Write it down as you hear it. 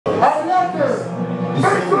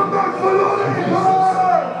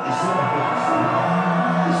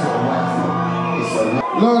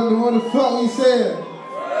saying?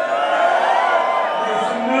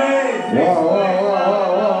 Wow.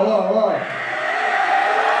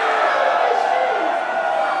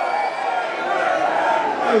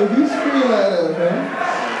 Hey, you scream like that, man.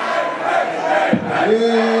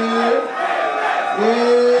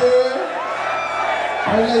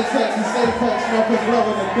 I lay Texas, same flex, knockers love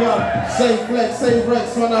on the gun. Same flex, same Rex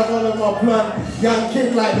when I run on my blunt. Young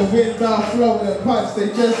kid like the wind down flowing and punch. They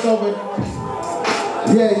just over.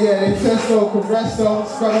 Yeah, they just over CROSSTOWN.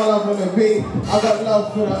 Spread my love on the beat. I got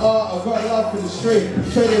love for the art, I got love for the street.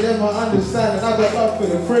 Traded in my understanding, I got love for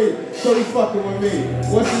the free. So he fucking with me.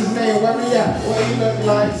 What's his name? Where he at? What he look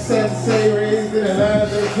like? Sensei, raised in the land of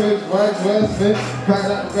the pitch, right, Westman. Pack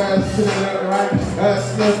out the grass to the left, right.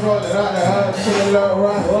 Smith rolling out the hood to the left,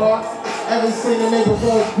 right. Haven't seen a nigga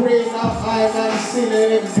roll green up. I ain't seen a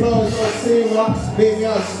nigga close on team up. Baby,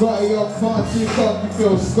 I'm Scotty, your can't too cock. You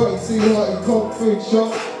feel Scotty too hot, you can't food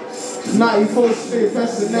shot. 94 Street,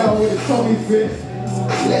 SNL with a Tommy fit.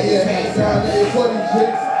 Let your head down, let your body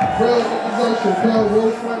drip. Real niggas on Chappelle,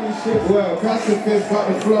 real funny shit. Well, pacifist, got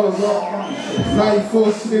the flows off.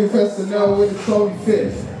 94 Street, SNL with a Tommy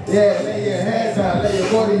fit. Yeah, lay your head down, let your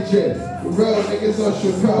body drip. Real niggas on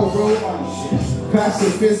Chappelle, real funny shit.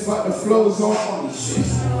 Pacifist, but the flows on.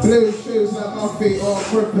 Blue shoes like my feet all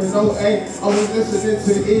gripping, no ain't. I was listening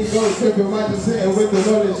to ego tripping, man just hitting with the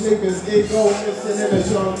knowledge niggas. Ego missing in the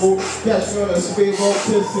jungle, catch me on a speedboat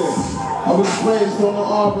kissing. I was raised on the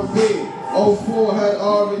R&B, 04 had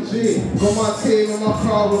R&G. Got my team in my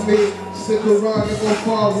car with me, stick around and go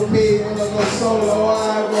far with me. When I go solo,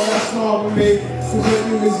 I go that's smart with me. Cause when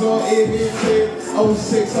you was on ABT, I was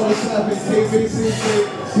 6, I was slapping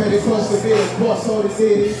TVCC. Headed across the bed, boss all the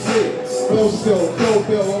DDT. Blow still, flow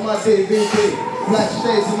bill on my DVD. Black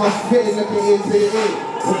shades in my fit, looking easy.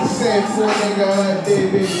 With the same four nigga on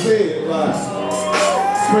DVC. Like,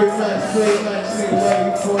 straight max, nigga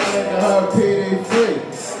waiting for a nigga her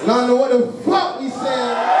PD3. London, what the fuck we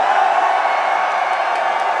saying?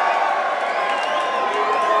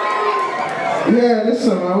 Yeah,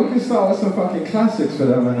 listen man, we can start with some fucking classics for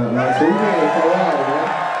them and that, man. So we made it for a while, man.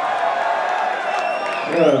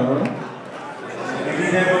 Yeah, man.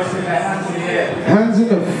 Hands in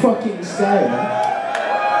the fucking sky, man.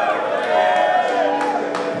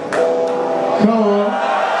 Come on.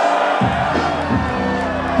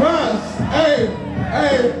 First, hey.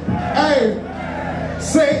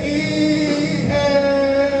 Say hey.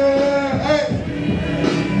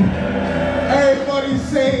 Everybody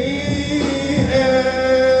say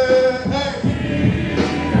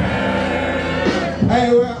hey,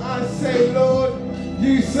 when I say Lord,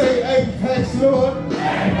 you say Apex, Lord.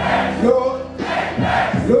 Lord.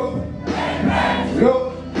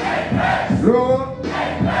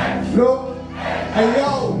 Hey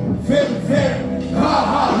yo, Vim,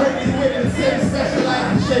 ha, ready with the same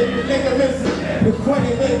specialized shape. The nigga missing, the 20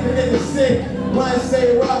 make the nigga sick. Mine say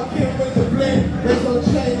rock him with the bling. There's no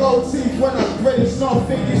chain, gold teeth when I'm British, no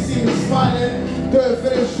think you see me smiling. Third for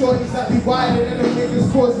them shorties that be wildin' and them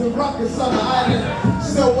niggas causing ruckus on the island.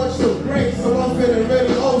 Still watch your breaks, so I'm feeling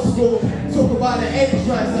really old school. Talk about the 8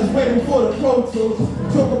 tracks, that's waiting for the Pro Tools.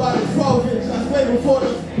 Talk about the 12-inch, that's waiting for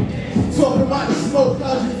the... Talk about the smoke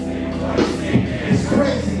clouds. It's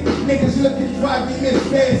crazy, niggas looking drive me Miss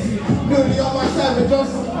Daisy. Newly on my side, but don't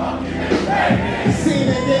seen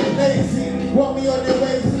it getting lazy. Want me on their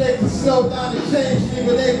way so they can slow down and change me,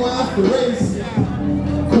 but they gon' have to race it.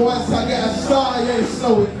 Once I get a start, I ain't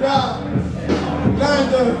slow it down.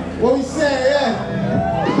 London, what we say, yeah?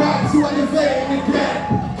 Back to elevating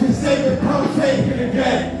again, cause they been pump faking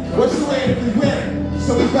again. What's the way to be win?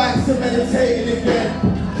 So we back to meditating again,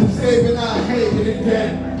 cause they been out hating again.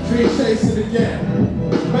 Dream chasing again,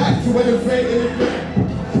 back to elevating again,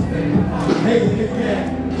 hating again.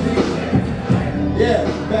 Yeah,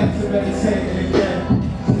 back to meditating again,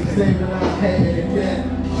 cause they been out hating again.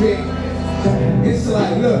 Dream. It's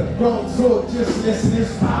like, look, don't talk, just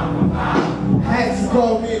listen. Had to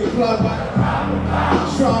call me the plug,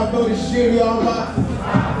 try and go to studio,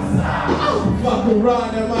 fuck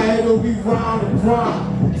around and my head will be round and round.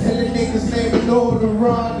 Telling niggas name and all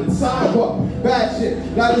around the time. What? Bad shit.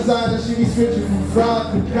 Like designer, she be switching from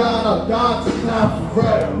frown to down or down to clown for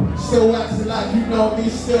real. Still acting like you know me,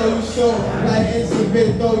 still you show. Like instant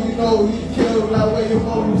vid though, you know he killed. Like where your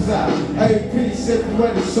morals at? Hey, pretty simple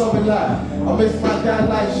when it's something like. I miss my dad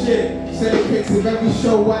like shit. Sending pics of every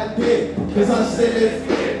show I did. Cause I'm still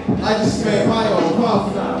in. I just made my own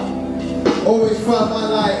path now. Always find my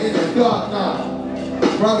light in the dark now.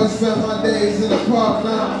 Rather spend my days in the park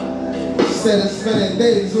now. Instead of spending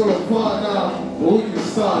days all apart now. But we can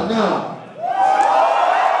start now.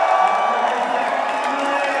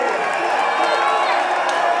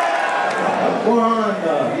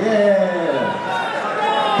 Wanda, yeah.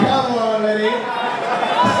 Come on, lady.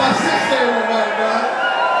 It's my sister in the background.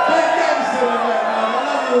 Big gangster in the background. I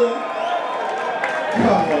love you.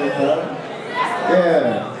 Come on, bro.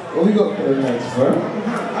 Yeah. What we got for the next, bro?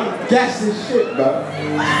 Gas this shit, bro.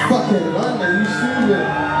 Fucking London, you stupid.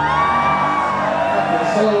 Fucking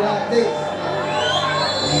sold out dates.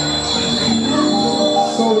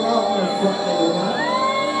 Sold out in the front, nigga, man.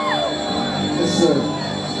 Listen.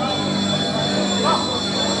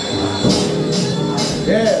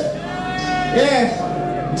 Yeah. Yeah.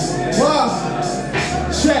 Wow.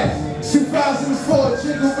 Check. 2004,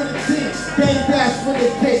 jiggle with the team. Game dash for the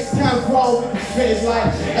case. Count wall with the face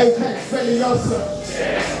like Apex Beliosa.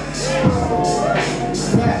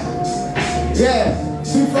 Yeah.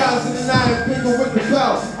 2009, bigger with the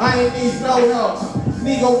belt. I ain't need no help.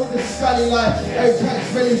 Nigga with the scully like Apex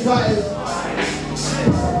Billy Butters.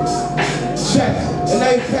 Check. An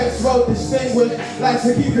Apex road distinguished, like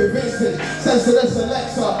to keep it vintage. Sense to the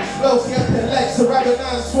selector, low-key at the Alexa, rabbit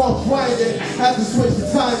 9-12 grinding, had to switch the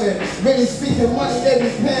timing. Really speaking money they be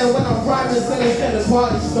paying when I'm rhyming, so they get the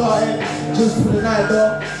party started. Just for the night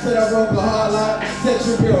though, said I broke a hard line, said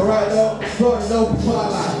you'll be alright though, brought an open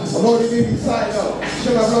part line. I'm only moving tight though,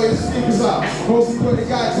 should I blow your speakers out? Hope you got the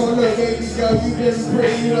guy go look, baby girl, you getting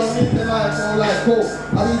pretty, you don't need the light, so like cool.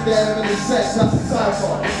 I'll be there in the sex, that's the time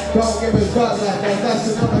for. Don't give a fuck like that. That's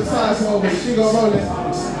another time over, she gon' roll it.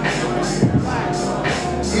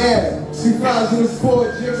 Yeah,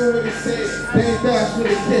 2004, jiggle with the tape, they dash with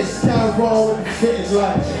the kicks, count roll with the fitting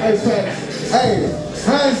like, hey, hey,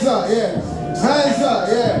 hands up, yeah, hands up,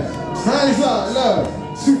 yeah, hands up, look,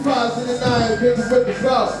 2009, bigger with the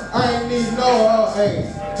belt, I ain't need no help, hey,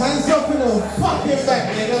 hands up in the fucking back,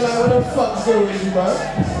 nigga, like what the fuck's going with you, bro?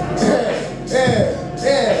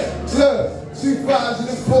 Yeah, look.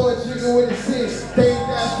 2004, jiggle with the team, they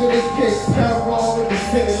dash with the kicks, count roll with the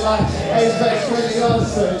fitting like Apex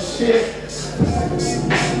Beliosa shit.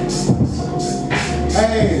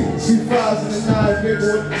 Hey, 2009,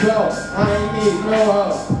 bigger with the belt, I ain't need no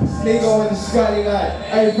help. Nigga with the scotty like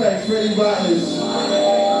Apex Billy Butters.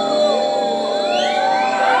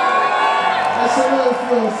 That's a little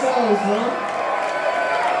for yourselves, man.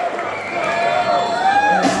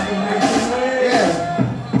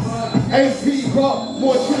 AP got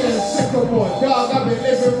more tree than sycamore. Dog, I've been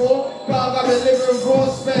living more. Dog, I've been living raw.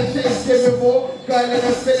 Spend change, giving more. Got in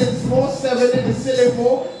the feelings more. 7 in the ceiling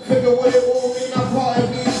more. Figure what it all mean. I'm part of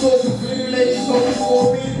me. Talking to the ladies, talking for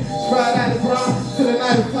me. Spread out the ground till the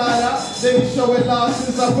night of cloud out. They be showing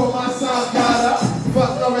losses. I put my sound cloud out.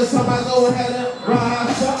 Fuck Norris, I might go ahead and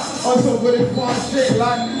ride shot. On some with it fun shit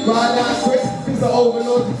like ride down quick. Cause the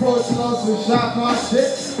overlord's approaching on some shotgun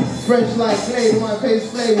shit. Fresh like clay, my face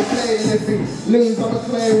flame with clay, and if he leans on the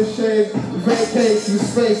clay with shade, vacate through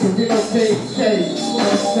space and relocate cage.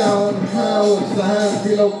 CROSSTOWN, how is the hand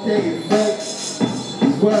relocated? Fake.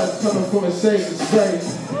 These words coming from a saving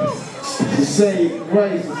space. To save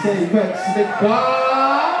grace, to save vex, to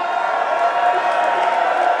God.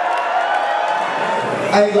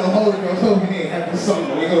 I ain't gonna hold you, I'm hoping he ain't have the song,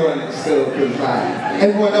 but we gonna run it still, cause like,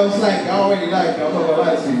 everyone else like it, I already like it, I'm not gonna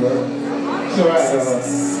lie to you, bro. It's alright,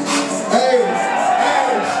 though. Hey!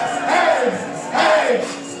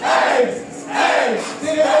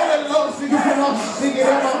 Sing it all along, sing it from up, sing it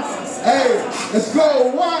on. Hey, let's go.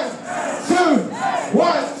 1, 2,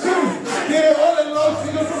 1, 2. Get it all along,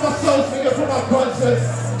 sing it from my soul, sing it from my conscience.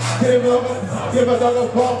 Give another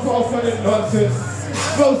bar call for the nonsense.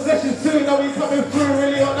 Flow session 2, now we coming through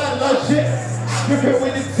really on that love shit. Dripping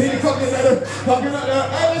with the tea, fucking at the,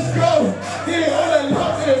 hey, let's go. Get it all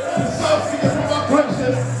along, sing it from the soul, sing it from my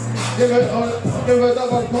conscience. Give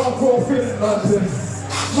another bar call for the nonsense.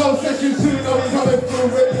 Flow session 2, now we coming through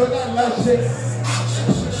really on that love shit.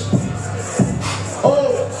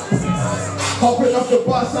 Oh, hopping off the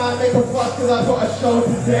bus, I make a fuss cause I got a show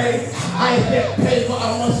today. I ain't get paid, but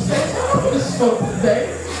I'm on stage. I'm gonna smoke today.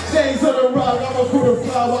 Chains on the rug, I'm a cool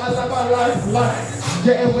flower, I like my life.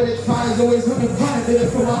 Getting with it, times always looking fine, did it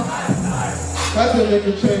for my. That's a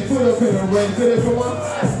nigga chain, put up in the rain, did it for my.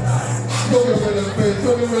 Talking with the face,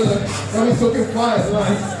 talking with the, now we talking fire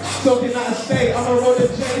lines. Talking out of state, I'ma roll the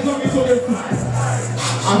chains, don't be talking.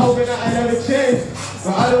 I'm hoping that I never change,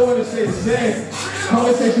 but I don't want to stay the same.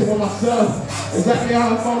 Conversation with myself, exactly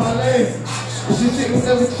how I found my lane. But this shit will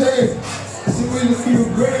never change. This shit really feel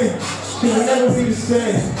great. Shit will never be the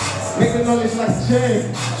same. Make the knowledge like a chain.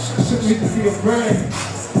 This shit need to be your brain.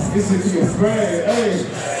 This is your brain, hey.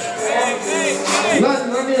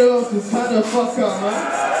 London, I need to turn the fuck up,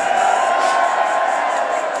 man.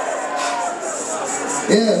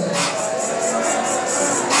 Yeah.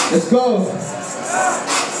 Let's go.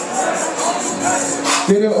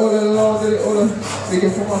 Did it all along, did it all along. Nigga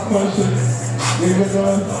for my conscience. Give it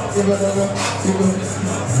on, give it on, give it.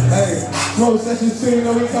 Hey, smoke session 2, you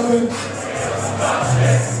know we coming? 1,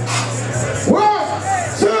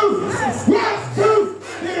 2, 1, 2.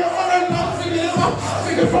 Did it all along,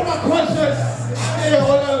 nigga for my conscience. Did it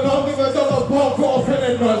all along, give it on a ball, put up in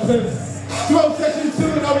the nonsense. Smoke session 2,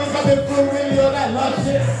 you know we coming through really all that lush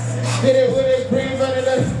shit. Did it with it, green, running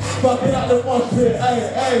and fucking out the mosh pit. Hey,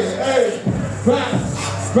 hey, hey.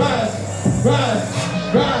 Rise, rise, rise,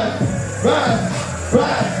 rise, rise,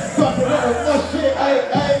 rise. Fucking out the mosh pit. Hey,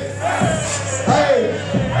 hey, hey,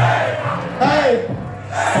 hey,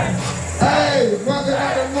 hey. Fucking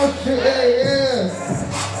out the mosh pit. Hey, yeah.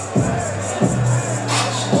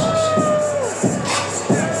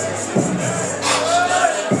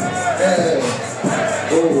 Hey.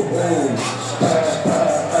 Oh, oh.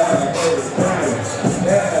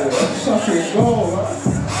 Go,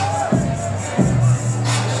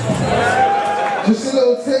 just a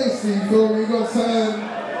little tasty, you feel me? You gonna turn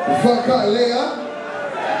the fuck out later?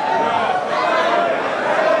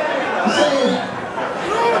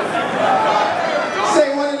 This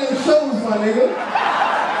ain't one of them shows, my nigga.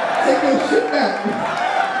 Take your shit back.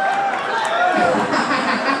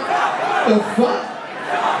 The fuck?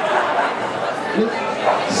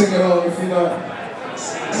 Sing it all if you know.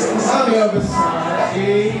 Remind me of a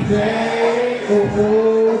sunny day, oh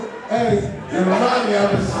oh, hey. You remind me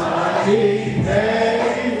of a sunny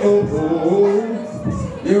day, oh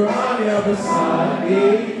oh. You remind me of a sunny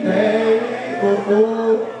day, oh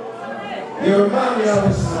oh. You remind me of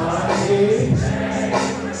a sunny day.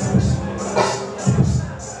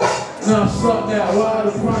 Now stop that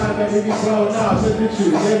wild crime, baby, you blow now. Look at you,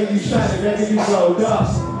 baby, you shining, baby, you glowed up.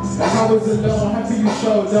 And I was alone, happy you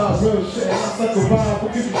showed up, real shit. I stuck around,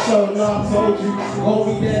 but you showed up, told you. Hold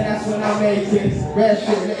me there, that's when I make it. Red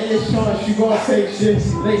shit, the illest chance, you gon' take shit.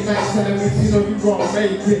 Late night telling me, you know you gon'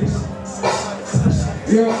 make it.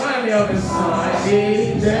 You remind me of a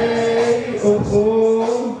sunny day, oh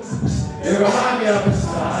oh. You remind me of a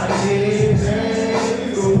sunny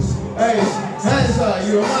day, oh. Hey, hands up,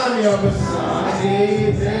 you remind me of a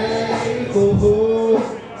sunny day, oh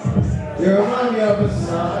oh. You remind me of a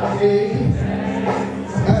Sunday.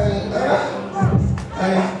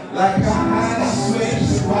 Hey, like I had to switch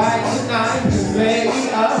the fight tonight, cause baby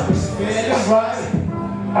I was feeling right.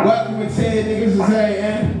 Working with 10 niggas was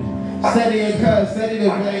hating. Steady and cut, steady to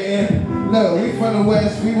playing. Look, we from the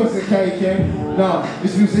West, we wasn't caking. Nah,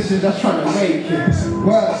 these musicians just trying to make it.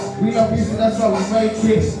 Well, we love music, that's why we make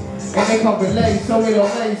it. And they can't relate, so it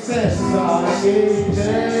don't make sense. Sunday,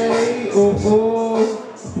 oh oh.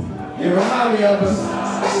 You remind me of a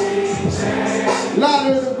sunny day.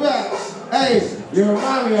 Louder in the back. Hey, you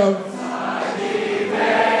remind me of a sunny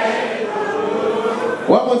day.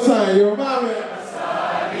 One more time, you remind me of a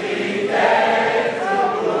sunny day.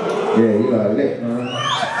 Yeah, you got lit, man.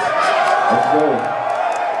 Let's go.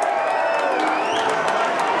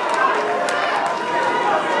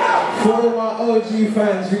 For all my OG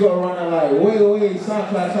fans, you gotta run it like way,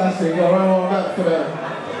 SoundCloud Classic. You gotta run all that for them.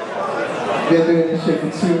 Been doing this shit for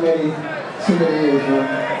too many years, man.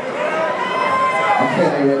 I think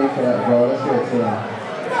they're ready for that, bro. Let's get to that.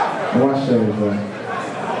 One show, bro.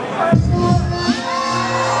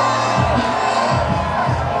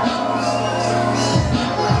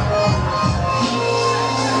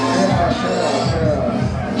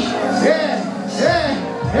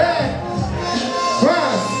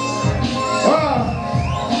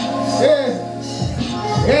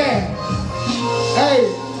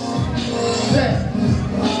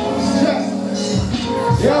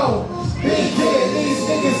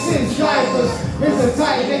 Mr.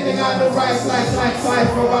 Tight, nigga got the right slice like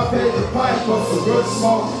cypher. I paid the pipe for some good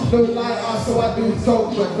smoke. No light off, so I do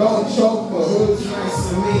dope, but don't choke. But hood's nice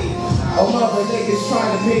to me. Oh, mother niggas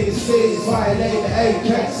trying to beat the stage, violate the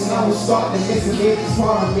apex, and I will start to get the niggas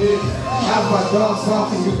part of me. Have my dogs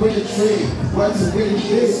walking you with a tree. What's a really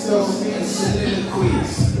big stuff being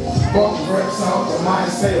soliloquies. Bump rips off, the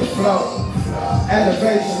mind stay afloat.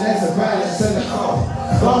 Elevation, there's a balance in the call.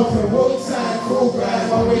 Bump from Wu-Tang, cool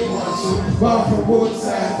grind what we want to. Bump from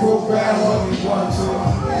Wu-Tang, cool grind what we want to.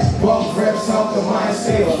 Bump rips off, the mind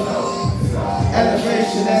stay afloat.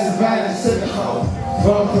 Elevation, there's a balance in the call.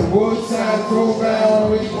 Bump from Wu-Tang, cool grind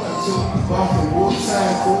what we want to. Bump from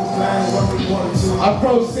Wu-Tang, cool grind what we want to. I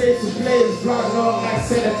proceed to play this block long like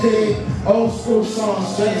centipede. Old school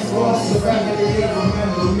songs, James Ross, the family,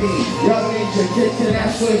 remember me. Young ninja kicking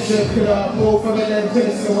that switch, could I pull from an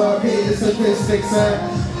pistol, well, Peter statistics,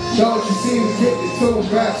 and don't you see we get the tune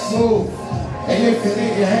back smooth. And if you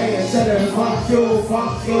nigga hatin', tell them Foxell,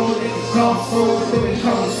 niggas come through, then it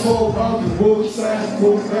comes full, on the woods, and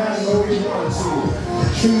cool bang, no we want to.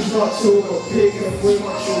 Choose not to, but pick if we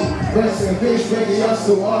want to. Rest in peace, baby, I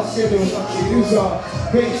still our schedules, not to use our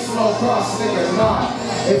big small cross, nigga, nah.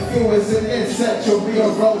 If you was an insect, you'll be a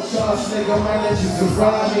roach ass nigga. Manages to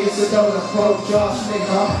ride me, so don't approach us,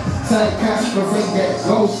 nigga. Take Casper and get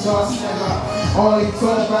ghost ass nigga. Only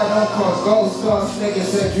talk about Uncle ghost ass nigga.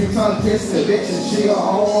 Said you tongue kiss the bitch and she a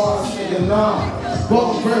whole ass nigga, nah.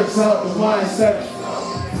 Both birds out the mindset.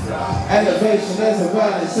 Elevation, there's a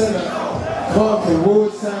balance in it. Up in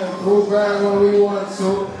Wu-Tang, cool grind when we want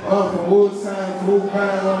to. Up in Wu-Tang, cool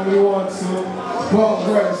grind when we want to. Both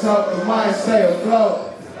birds out the mind, stay afloat.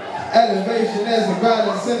 Elevation, there's a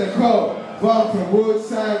balance in the code. Bump in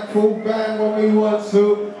Wu-Tang, cool bang when we want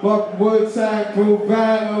to. Bump in Wu-Tang, cool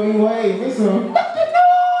bang when we wave. Make some fucking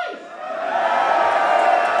noise!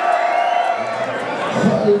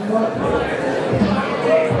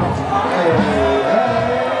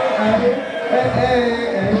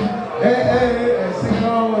 Hey, sing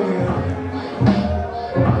on with me.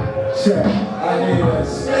 Check. I need a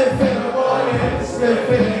spliff in the morning, spliff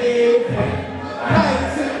in the evening.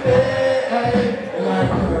 Night and day, and I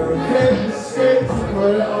can flip the script and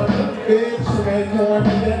put it on the bitch. Make her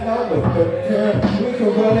understand now, but don't care. We can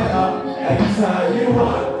roll it up anytime you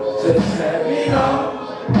want. Just let me know.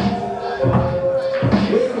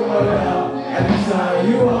 We can roll it up anytime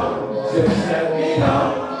you want. Just let me know.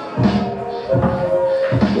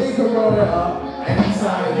 We can roll it up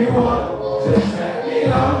anytime you want. Just let me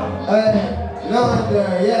know. Hey, London,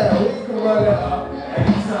 yeah, we can roll it up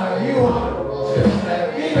anytime you want. Just let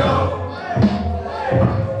me know.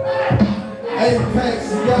 Apex,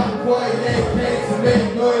 young boy, they came to make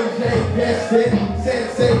noise, they guessed it.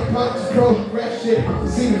 Sensei punch progression.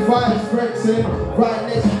 See the vibes pressing, right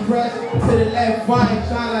next to press. To the left, fine,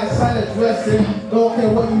 shine like salad dressing. Don't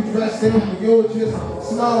care what you dressed in, but you'll just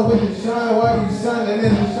smile with the shine while you shining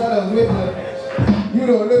in the shadows with the. You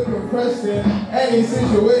don't look impressed in any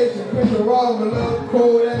situation, cause you're wrong, but look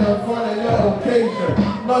cool and a fun in your occasion.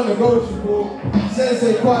 Non-negotiable,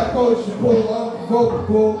 sensei quite coachable,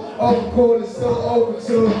 unprovocable, open cool is still open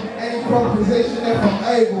to any proposition if I'm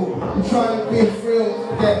able. You're trying to be a thrill,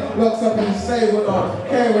 get locked up in the stable, or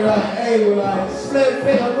care without able, like split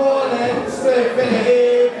in the morning, split in the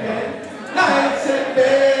evening, night and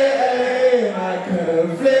day. I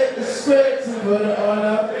could flip the script and put it on a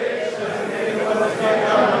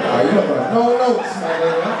you got no notes, my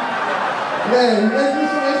nigga. Man, let's do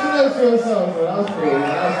some notes for yourself, man. That was cool, man.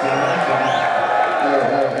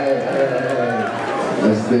 Hey.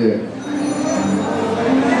 Let's do it.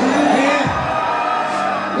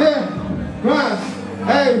 Yeah. Rise.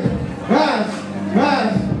 Hey. Rise.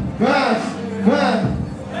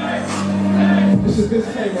 This is this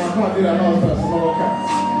table. I can't do that noise first. I'm okay.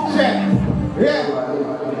 Check. Yeah.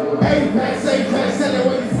 Apex, tell it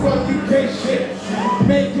what you fuck, you can't shit.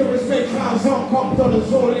 Make your respect, trials on pump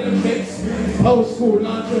dollars all in the mix. Old school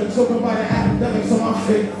laundry, talking about the academics on my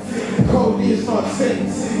feet. Code is not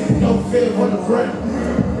sense, no fear on the front.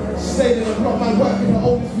 Stayed in the block, man, working the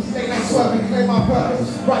oldest mistake like swerving, claim my purpose.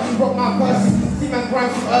 Right, you broke my person. See man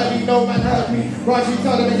grind from early, no man heard me. Right, you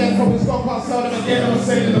tell them again from his gone past, tell them again, I'm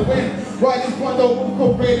sailing the wind. Right, this one don't move,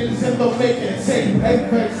 co-braided, this him don't make it. Sing,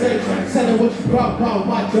 Apex, tell them what you got, pound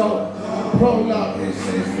my dog. Roll up, get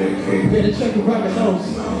a check of rabbit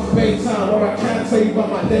nose. Make time or I can't tell you about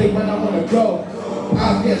my day when I wanna go.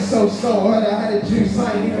 I get so heard I had a juice,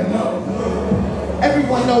 I ain't even know.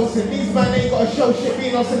 Everyone knows it, these man ain't got to show shit,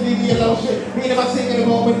 being on some leave me alone shit. Being in my team in the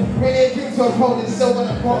moment, really a king to opponents, still on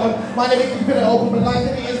the bottom. My name is keeping it open, but life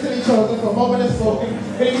is instantly chosen for a moment of spoken.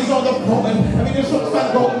 Really he's on the potent, I mean the short's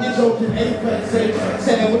fan golden, you're joking. Apex,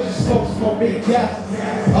 saying what you smoke, big gas.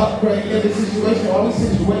 Upgrade, living situation, always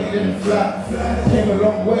situated in the flat. Came a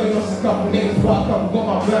long way, lost a couple niggas, but I got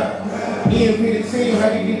my back. EMP the team, how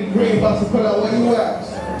you get the green, about to pull out where you at.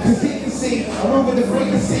 Cause he can see, I move with the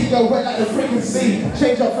frequency, go wet like the frequency.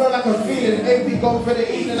 Change your flow like I'm feeling, AP going for the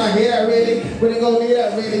evening, I hear that really. Really gon' hear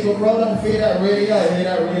that really, but bro, don't feel that really, I hear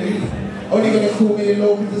that really. Only gonna call me the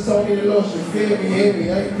low, cause it's only the low, should feel me, hear me.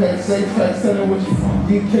 Apex, tell them what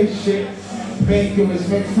you UK shit. Make your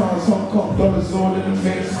respect, times Hong Kong dollars all in the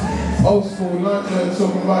mix. Old school London,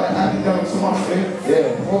 talking about the academics on my feet.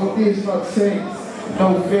 Yeah, all these not saying,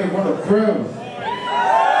 no fear, what a thrill.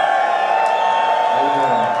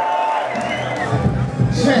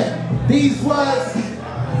 Check these words,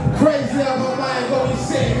 crazy on my mind, going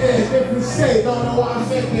sitting here, different state, don't know what I'm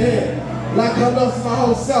thinking here. Like I lost my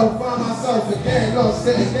whole self, found myself again, lost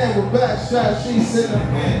it again with back shots, she's sitting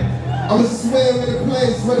again. I'ma swim in a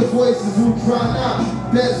place where the voices will drown out.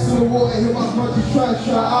 Dance to the water, hear my country try to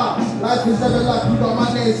shout out. Life is never like you got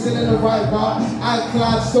my name still in the right bar. I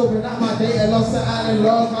Clyde stolen at my date and lost an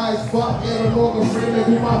analog. Eyes fuck in a Morgan Freeman,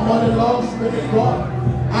 be my monologue, spinning God.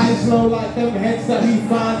 Eyes low like them heads that we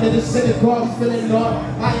find in the synagogue, feeling on.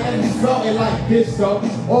 I ain't felt it like this though.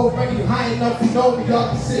 Already high enough, you know me, y'all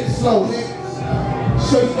can sit slow, nigga.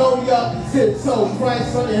 So you know we up to tiptoe,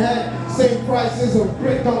 price on your head, same price as a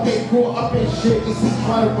brick. Don't get caught up in shit, just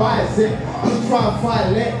try to rise it. I'm trying to fight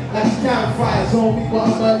lit, like a campfire's on me, but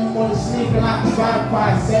I'm early morning sleeping like a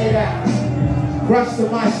vampire. Say that. Rust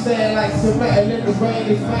of my stand like some metal in the rain.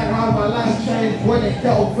 It's mad how my life changed when it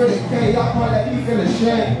got over the K. Y'all can't let me feel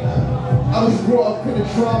ashamed. I was brought up in the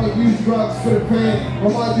trauma, used drugs for the pain.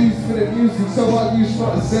 But I used for the music, so I used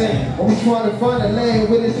not the same. I'm trying to find a lane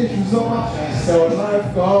with the issues on my face. So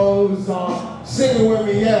life goes on. Sing it with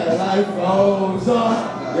me, yeah, life goes on.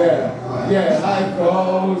 Yeah, life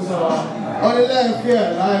goes on. On the left,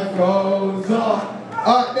 yeah, life goes on.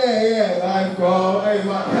 Up there, yeah, life goes, hey,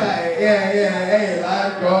 my cat, yeah, hey,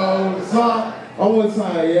 life goes on. One more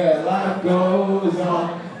time, yeah, life goes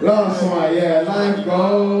on. Last one, yeah, life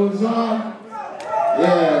goes on.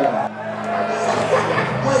 Yeah.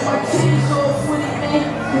 Wipe my tears off with it, man.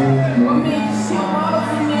 I made you see my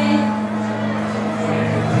other man.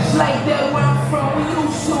 It's like that where I'm from, we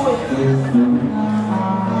used to it.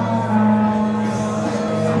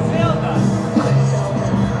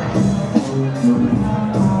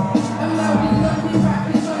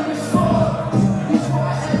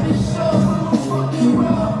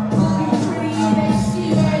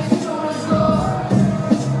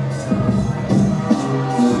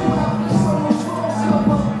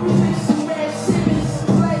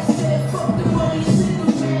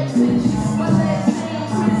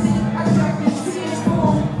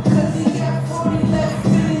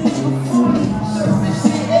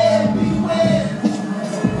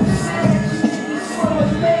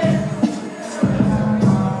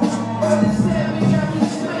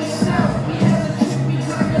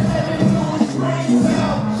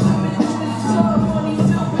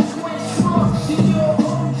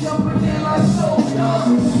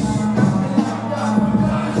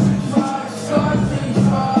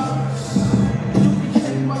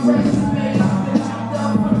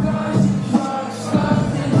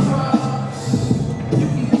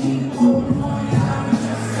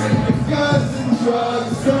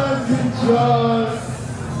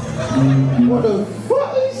 What the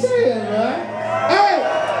fuck are you saying, man? Hey!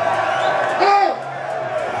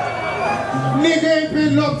 Nigga ain't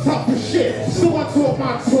been locked up for shit. Still I talk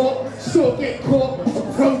my talk, still get caught.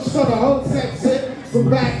 Approach for the whole exit. From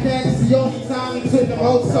back then, it's the only time he took them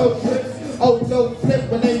whole soul trips. Oh, no flip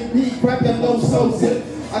when they beat, grab them no soul tip.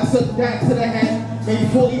 I took that to the head, made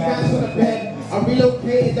 40 bands on the bed. I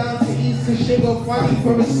relocated down to East to shit go funny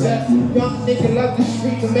for a set. Young nigga love the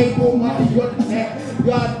street to make more money on the net.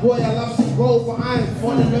 Yard boy, I love some gold, but I ain't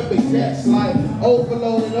fun of the baguettes. Like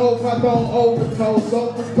overload and overdose,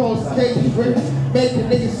 overdose, cage rip. Make a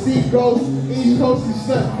nigga see ghosts. East Coast is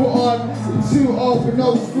set put on with 2 open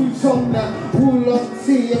nose fruits on that. Oolong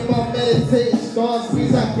tea in my meditating stars.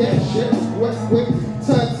 Please I get shit. Wet quick,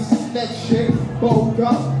 turn to some next shit. Bold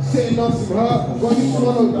up, sitting on some herb. When you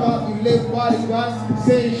swallowed up, you live by the gun.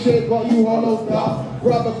 Same shit, but you hollowed up.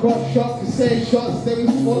 Brother got shot, the same shots, then we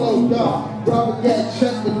followed up. Brother get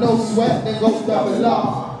checked with no sweat, then go double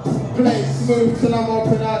up. Play smooth till I'm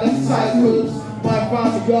open out them tight moves. My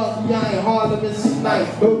family got me, I ain't Harlem in some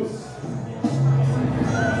night boots.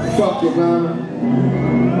 Fuck it, man.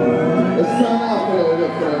 Let's turn out for a little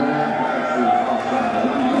bit for them, man.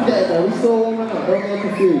 Yeah, man, we still warming up, don't get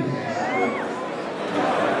confused.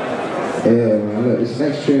 Yeah, man, look, this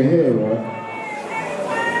next tune here, bro.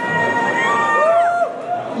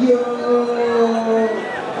 Yo!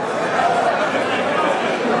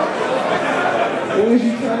 What was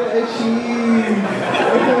you trying to achieve?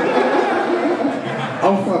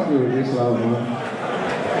 I'm fucking with this love, man.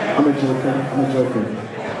 I'm a joker.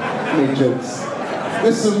 I make jokes.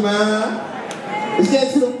 Listen, man. Let's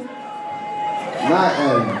get to them.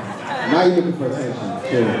 Now you're looking for attention.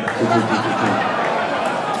 Chill.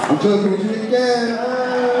 I'm joking with you again.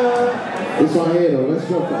 This one here though, let's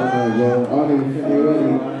jump on that, bro. I don't even think you're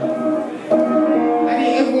ready. I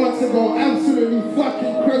need everyone to go absolutely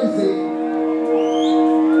fucking crazy.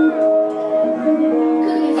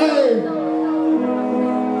 Hey!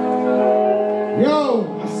 Yo!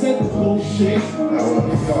 I said the bullshit. I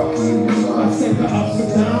said the ups and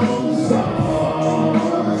downs. I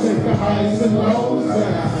said the highs and lows.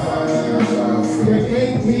 They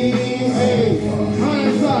ain't me, hey.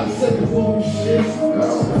 Hands up, said the bullshit.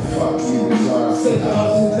 said the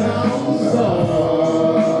ups and downs,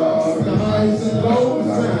 the highs and lows,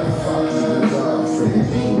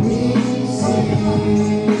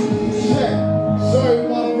 check. Sorry,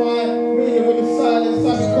 my mind, meaning with the silence,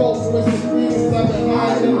 I've been cold for some reasons, I've been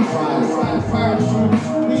hiding, trying to parachute,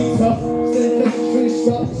 knees up, stay catching trees,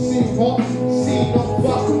 stop, see what, see no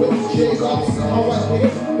fuck with the jig, alright nigga,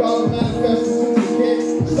 gotta manifest this into the kid,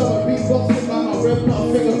 stomach beatboxing by my rib, not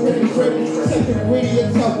fingerprinting grip, second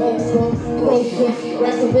ingredients I won't come, closer,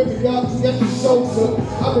 rapping with me, y'all can get your soul took,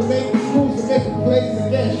 I've been making moves and making plays and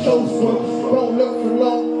getting shows for, don't look for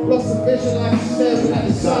long, lost a vision like I'm staring at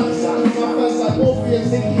the sun, my fans like Morpheus,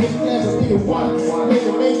 thinking it's never be the one, made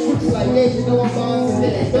the matrix like, yeah, you know I'm balanced and it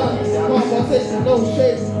ain't done, I'm taking no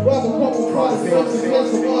shade, rather come apart and feel some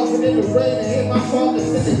against the bars and in the rain and hit my partners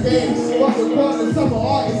in the game, but regardless, I'm an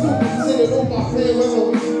artist who considered all my pain, whether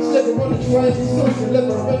we slipping on the train, we still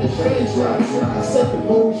delivering the strange right, I said the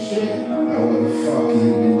bullshit, Now what the fuck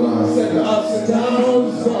you been I said the ups and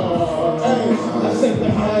downs, hey, I said the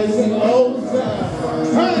highs and lows,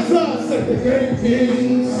 hands up, I said the game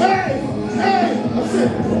keys, hey, hey, I said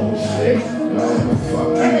the bullshit,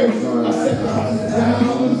 hey, I said the ups and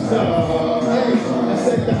downs, hey, I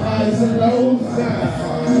said the highs and lows,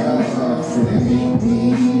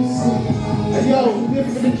 and yo,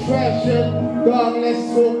 different attraction, God, let's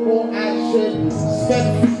talk more action, spend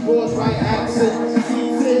few boards by accent, see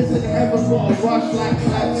tears in heaven, got a rush like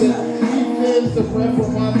Clapton, he feels the breath of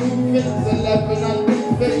my new things, 11, I do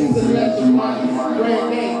things, 11, my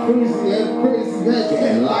brain ain't crazy, head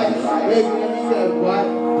getting light, baby, let me get white,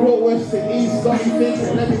 pro west to east, got me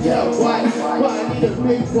thinking, let me get white, but I need a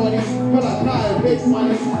big body, but I got a big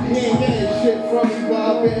money, he ain't getting shit from me, but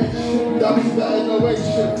I've been shit, dummy, better know ain't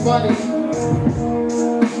shit funny.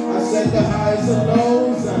 I said the highs and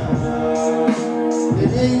lows,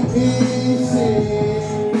 it ain't easy,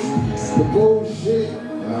 the bullshit,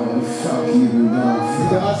 Now what the fuck you been doing?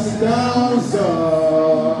 the ups and downs,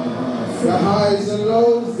 the highs and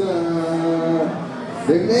lows,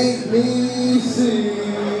 they make me see.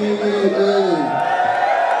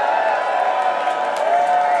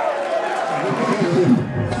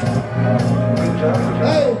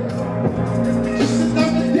 Hey, just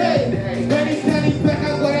another day. Penny back, I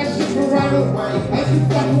got that shit for right away. I just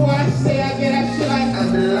fuck what I say, I get that shit like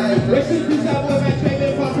I'm alive. Recipes I wear my baby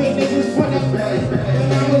pumping niggas for the bag.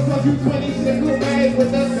 When I was on 220 single bag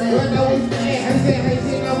with the when I was dead, I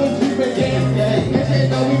said, I was dreaming again. And they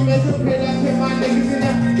know we meant to play that with my niggas in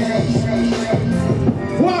that gang.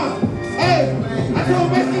 One, hey, I told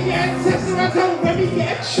Messi get Tesla, I told Remy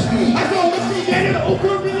get I told Messi get an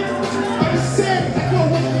Oakland. I said, I told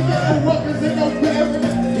Messi get no workers and no bearing.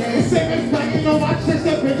 Saving banging on my chest,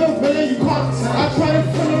 that big old villain, you can't. I try to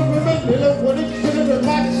fill it with a little wooden fill with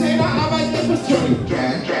my chain, I might get for Johnny.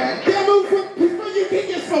 Can't move with people, you can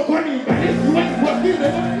get so funny, man. If you ain't working,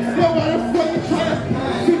 no matter what you try to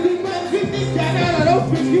 50 man, 50 down, I don't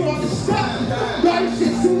think you understand. God, this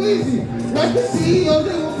shit's too easy. Like the CEO,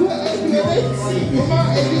 they will put AB and they see me. My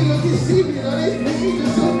AB looking see me, now they think me to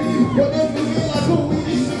show me. But they're moving like a weed,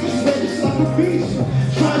 these niggas ready like a beach.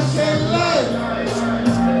 Try to stay alive.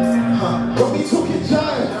 But we talking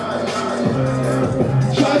giant.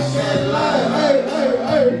 Try to stay alive.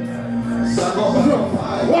 Hey. So I go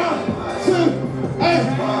 1, 2, hey,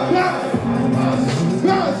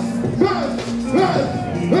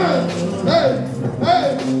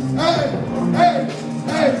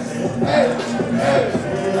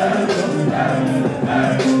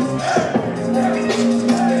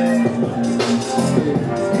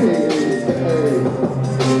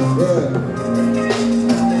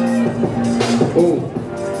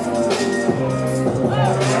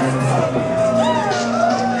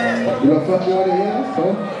 You gonna fuck you out of here? That's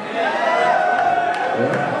fun.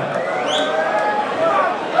 Yeah.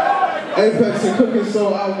 Apex and Cooking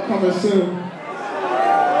Soul album coming soon.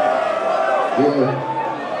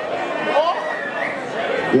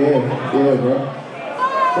 Yeah, bro.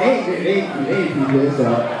 They ain't this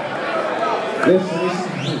out. This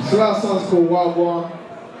last song's called Wild War.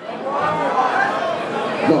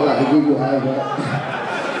 Not like the Google have that.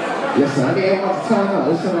 Listen, I need everyone to turn up.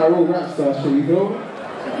 Listen to my real rap star shit, you know?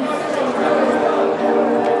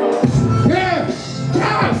 Yeah!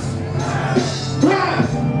 Yes! Yes!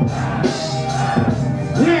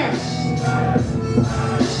 Yes!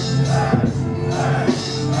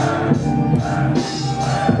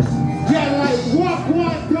 Yeah, like walk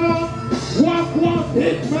one dog, walk one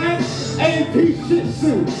big man, AP shit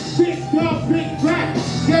suit, big dog, big back.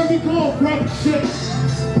 Yeah, we gon' rub shit,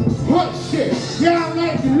 hot shit. Yeah, I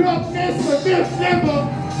like the Loch Ness for this never.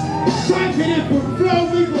 Trying to get it from flow,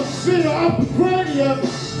 we gon' spit it off the cranium.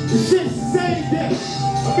 The shit's the same again.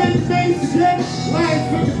 I'm in the maze again. Lions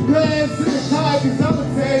with the bears and the tigers, I'm a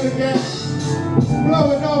tail again.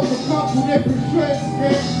 Blowing off a couple different strings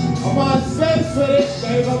again. I'm on space with it,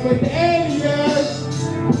 babe, I'm in the aliens.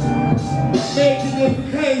 Making different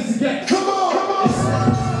things again. Come on, come on.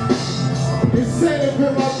 It's set up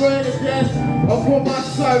in my brain again. I put my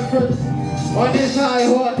serpent on this high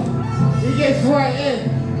horse. He gets right in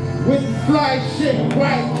with the fly shit,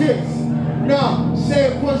 right kicks. Nah, say a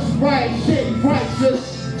bunch of right shit, right shit.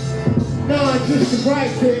 Nah, just the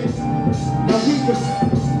right kick. Now we was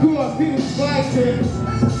good, we was fighting.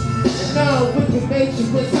 And now with the nature,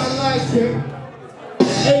 which I like it.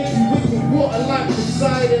 And 80 with the water like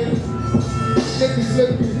Poseidon. Niggas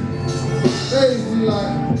looking crazy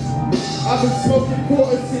like I've been smoking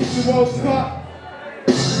quarter since you woke up.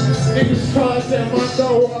 Niggas trying to set my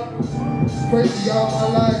dough up. Crazy all my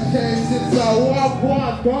life changed since I walk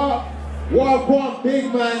one dog. Walk one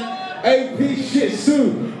big man. AP shit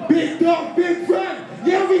soon. Big dog, big friend.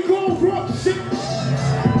 Yeah, we gon' rock shit.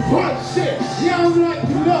 Hot shit. Yeah, I'm like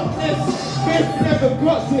the Loch Ness. Bitch never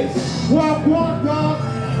got this. Walk one dog.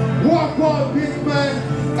 Walk one big man.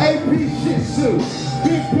 AP shit soon.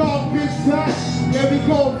 Big dog, big friend. Yeah, we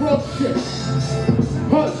gon' rock shit.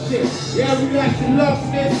 Hot shit. Yeah, we like the Loch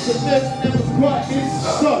Ness. The best never got this.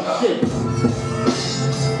 Suck shit.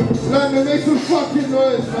 London, make some fucking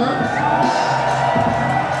noise, man.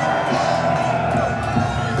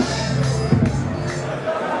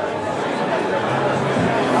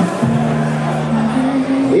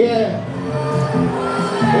 Yeah.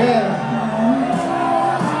 Yeah.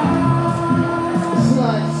 It's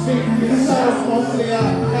like speaking to yourself mostly. I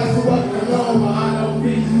have to work alone, but I know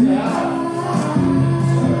peace is out.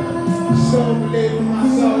 So believe in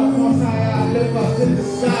myself, once I live up to the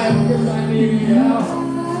sky because I need help.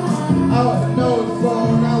 Out the nose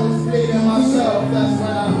bone, I was bleeding myself. That's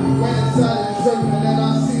when I went inside the drink and then I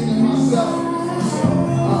seen it myself.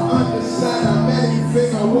 I understand I'm anything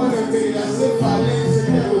I wanna be. That's if I live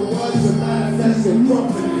together words and manifest it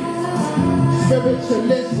properly.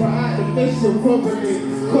 Spiritualist, we're at the mission properly.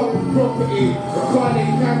 Corporate property, the car they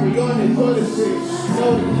carry on is odyssey.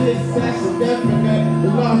 Know the kids, that's a definite. The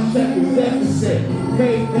last check is deficit.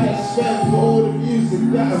 Pay that spend for all the music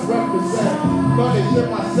that I represent. Knowledge of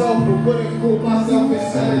myself, but wouldn't call myself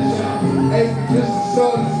intelligent. Ain't just a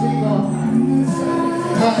soul to speak on.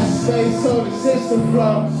 Out of space, so the system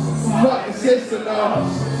flow. Fuck the system now.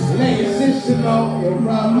 Let your sister know. Your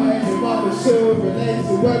brother and your mother too. Relate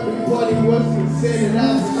to everybody was considered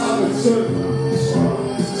as another too.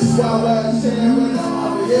 While I'm chilling with them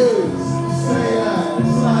other youths. Say that,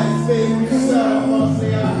 it's like speaking yourself. Mostly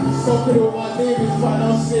I'm spoken with my demons, but no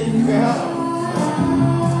speaking for help.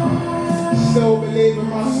 Still believe in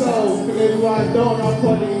my soul, cause if I don't, I'll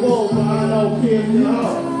probably go, but I know kids can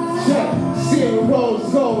help. Check, seeing rose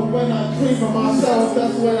gold when I dream of myself,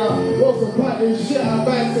 that's when I woke up out this shit, I'm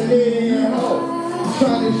back to living in hope.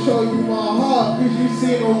 Trying to show you my heart, cause you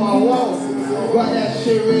seen on my walls. But that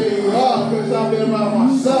shit really hard, cause I've been around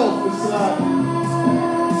myself, it's like,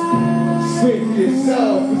 speak to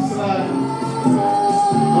yourself, it's like,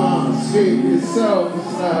 speak to yourself,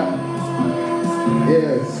 it's like,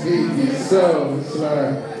 yeah, speak to yourself, it's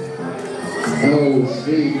like, oh,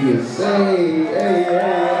 speak to yourself, hey.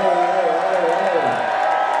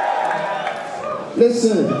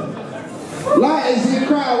 Listen, lighters in the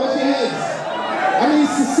crowd, watch your heads. I need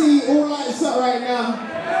to see all lights up right now.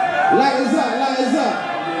 Lighters up, lighters up.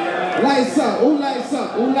 Lights up, all lights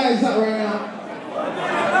up, all lights up right now.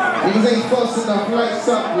 These ain't fast enough, lights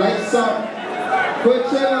up, lights up.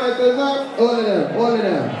 Put your lighters up, all of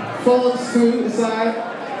them. Phones too, inside.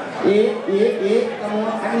 Yeah, come on,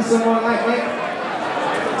 I need some more light, right?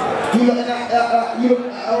 You looking at, you look, I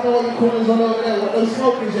don't know what your corners on over there, what those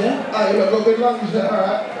smokers, yeah? Alright, you look, got good lungs, yeah,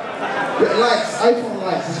 alright. Get lights, iPhone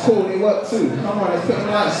lights, it's cool, they work too. Come on, let's put them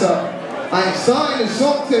lights up. I ain't starting to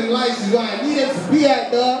shock them lights is where I need them to be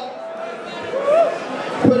at, dog.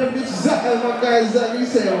 Put them bitches up as my guys up. You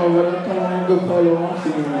say, oh, brother, come on, go follow on to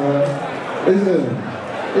me, man. Listen,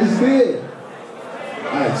 it's big.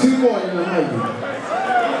 Alright, 2 more in the movie.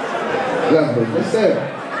 Lovely, let's go.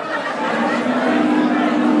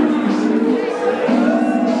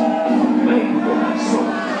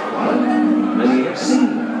 Many have seen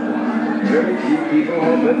that. Very few people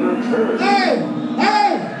have ever heard. Hey!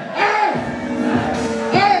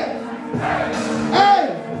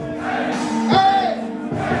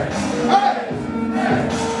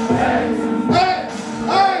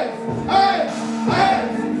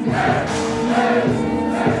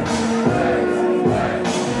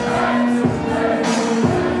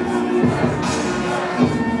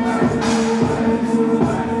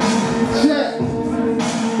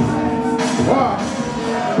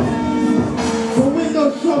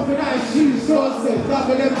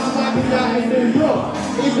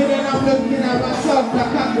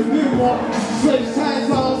 want switch time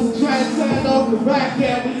zones and try and turn off the back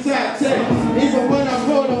end, we tap tape. Even when I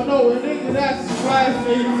go, don't know a nigga that surprised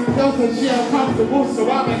me. Those are shit uncomfortable, so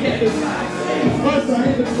I'ma get this. First I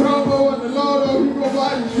hit the promo and the Lord, he go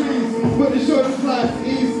by the trees. Put the shoulder fly to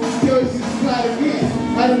east, yours is fly to east.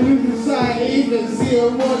 I done lose the side even, see her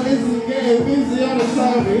more listen, getting busy on the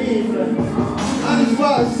side of the evening. I just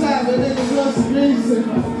bought a side, but niggas lost the greasing.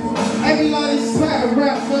 Everybody spat and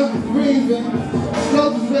rap, nothing breathing.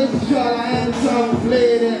 Close the face to try, I had the time to play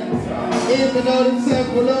it. Even though the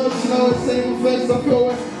tempo a little slow, same effects I'm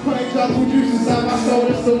going. Putting tropical juice inside my soul,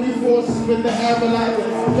 there's so many forces with the air like it.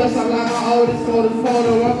 Just I'm like my oldest golden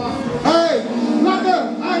photo. Hey,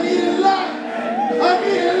 London, I need a lot. I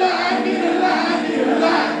need a lot, I need a lot, I need a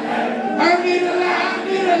lot. I need a lot, I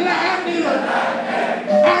need a lot, I need a lot.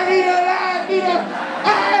 I need a lot, I need a lot.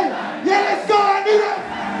 Hey, yeah, let's go, I need a lot.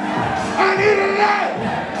 I need a lot.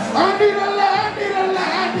 I need a lot, I need a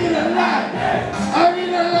lot, I need a lot. I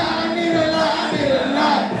need a lot, I need a lot, I need a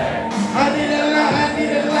lot. I need a lot, I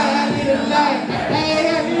need a lot, I need a lot. Hey,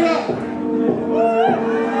 I need a lot.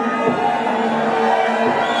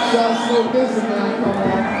 Shout slow this man, come on.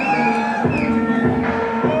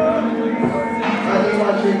 I need my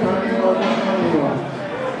drink, I need my drink, I need my.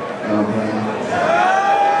 Oh man.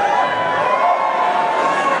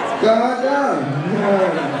 God damn.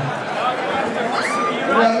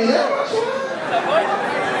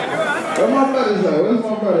 Where my brothers at? Where's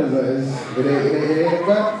my brothers at? It ain't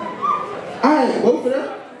back. Alright, vote for them.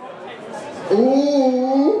 Ooh.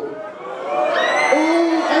 Ooh.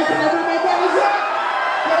 Hey, can I bring my brothers up?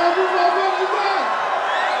 Can I bring my brothers up?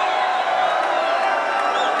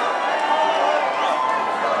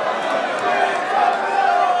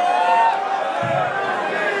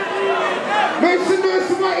 Make some noise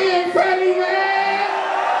for my ear family, man.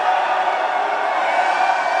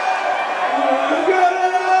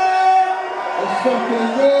 Fucking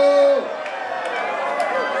go!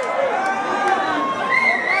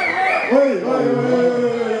 Wait. I'm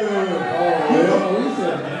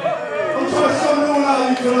trying to show you all how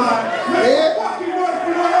you can lie. Yeah. Fucking work for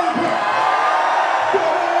your own.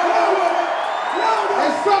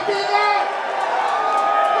 Let's fucking out!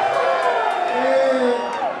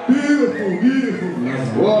 Yeah. Beautiful.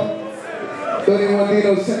 What? Don't even want to do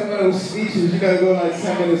those sentimental speeches. You gotta go like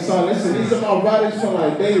 10 minutes on. Listen, these are my brothers from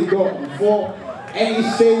like day got before any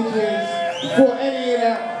stages, before any of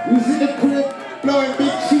that. We was in the crib blowing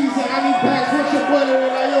big cheese and honey bags, watch your boiler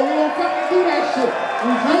and like, yo, we don't fucking do that shit.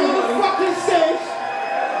 I'm on the fucking stage.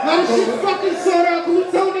 Now the shit fucking sold out, because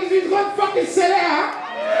we told niggas we was gonna fucking sell it out.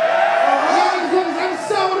 Now niggas gonna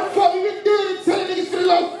understand what the fuck we been doing and telling niggas for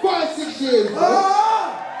the last 5-6 years, bro.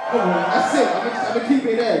 That's it. I'm gonna keep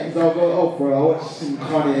it there because I'll go off, bro. I watch some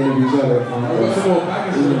Kanye interviews earlier.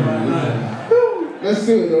 Let's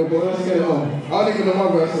do it though, bro. Let's get it on. I don't even know my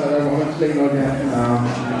verse like that, but I'm just letting you know again.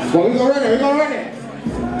 But we gonna run it, we gonna run it.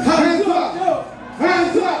 Hands up!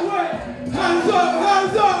 Hands up! Hands up!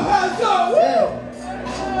 Hands up! Hands up! Yeah.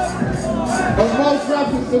 And most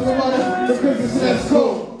rappers talk about it because it's less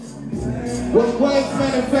cool. When words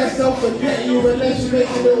manifest, don't forget you unless you make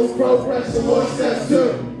a little progress towards step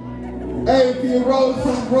 2. Hey, if you rose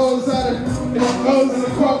from bros out of nose in the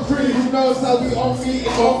concrete, who knows how we all meet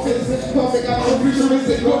in office in public, I know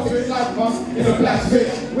futuristic confidence like in a black pit.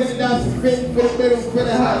 Winning down to fit for the middle for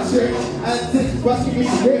the hot chick. Antics, but you be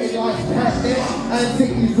written like catnip. Antic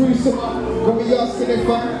these roots of my, gonna be asking if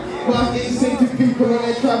I'm instinctive people on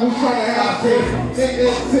their travels trying to have it.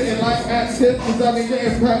 They're sitting like active, cause I've been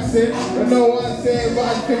getting passive. And no one's saying, but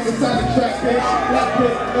I think it's sound attractive. Black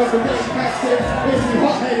pit, never getting passive. Makes me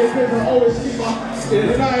hot-headed, because I always keep my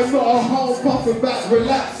and I am not a whole puffing back,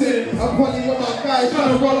 relaxing. I'm pulling with my guys,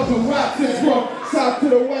 trying to roll up and rap this from south to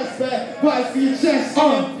the west, man. Fight for your chest,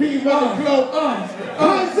 be run the globe,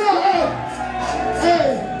 hands up, hey.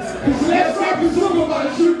 Cause less rappers talk about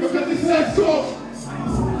the truth because it's less talk.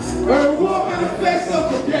 But a war manifesto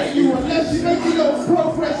forget you unless you make your little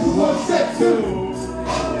progress towards step 2.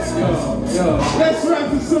 Less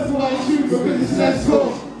rappers talk about the truth because it's less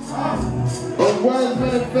talk. But words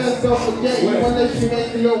manifest, don't forget you unless you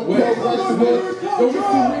make a little progress towards. Yo, if the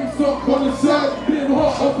rings don't call the sun, being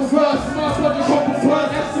hot off the verse, my blood is off the blood,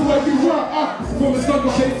 that's the way we run. From a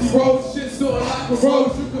sucker Casey road, shit sort of like a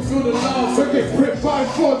rose, you can feel the love, we get pricked by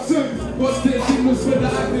fortune. But there's signals for the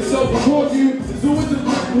acting so before you, there's always a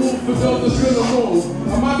brick wall for those that drill a roll.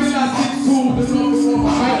 I might be like 6'2", the numbers on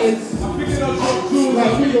my height is. I'm picking up your tools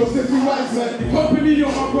like we go simply wise man. The company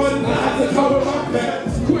on my brothers, I had to cover my pet.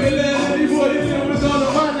 Quit letting anybody know what's on the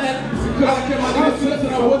mind that. Because I kept my distance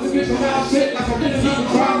and I wasn't getting out shit like I didn't even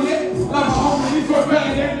crime yet. Like my homies were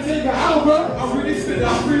better than the nigga Albert. I really spit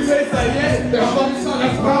that free bass like, yeah. That fucking song,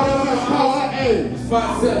 that's power, hey.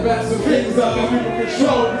 Spot setbacks and things up and people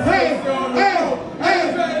control. Hey,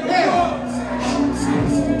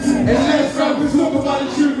 and let's talk about the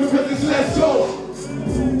truth because it's less so.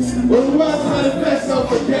 When the words manifest, I'll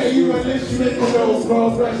forget you unless you make a no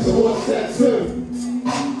progress towards that too.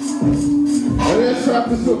 And let's talk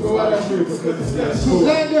about that truth because it's less so.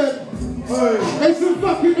 London, make some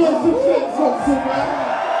fucking noise to fit Foxell, man.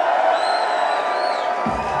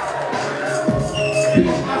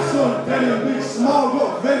 That's on venom, big small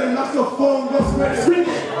got venom, that's a phone got ready. Bring it!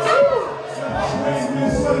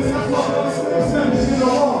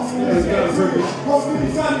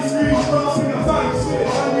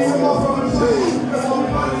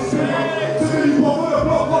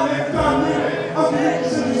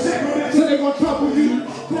 So they gon' trouble you,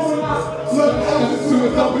 going out, look up to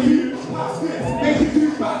a W. Make you do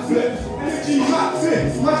backflips, energy backflip,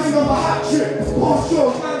 matching on my hat trick,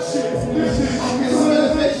 offshore man shit. Listen, it's an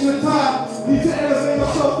elevation of time. Need to elevate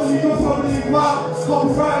myself and you can probably wow.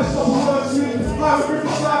 Copyright, stop working. Private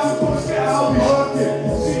British life, we're gonna get how we working.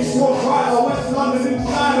 See, smoke right, West London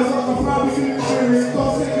inside of us. I'm proud we can experience.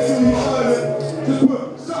 Don't take it till you heard it. Just put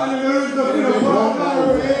something in the earth up in a bar.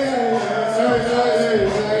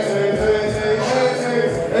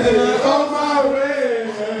 On my way.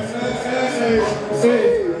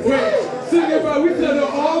 Wait, sing it, bro. We said it on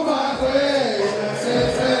my way.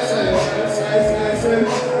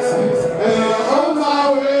 On my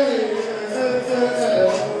way.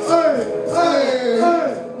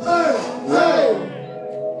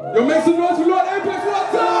 Yo, make some noise for Lord Apex one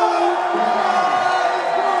time!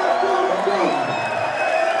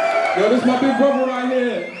 Yo, this is my big brother right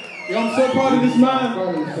here. Yo, I'm so proud of this man. I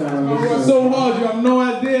worked so hard, you have no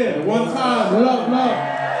idea. One time, love. I love you, man.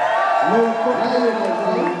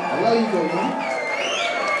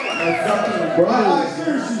 My fucking brother.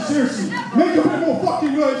 Seriously. Make a bit more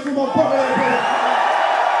fucking noise for my brother.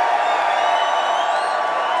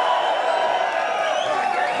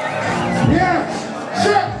 Yeah,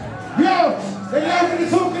 sure. Yo, they laughing and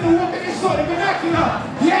talking and walking and sort of vernacular.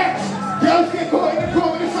 Yeah, girls get caught in the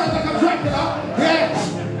corner and it sounds like I'm Dracula.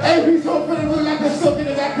 Yeah, AB's open and look like they're stuck in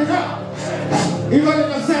the back of up. He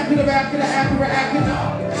running up sack in the back of the accurate acting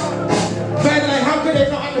up. Man, like, how could they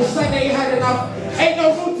not understand they ain't had enough? Ain't no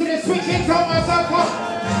room to the switch and tell myself up.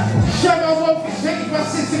 Shut my won't be changing my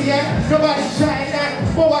system, yeah. Nobody chatting that,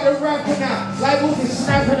 nobody rapping that. Like who's is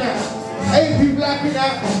snapping that. AP blacking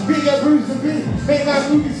out, being a bruiser B, make my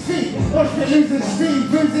move his feet, watch me lose his speed,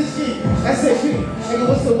 bruise his feet. That's it, B. Nigga,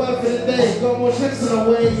 what's the word for the day? Got more tricks on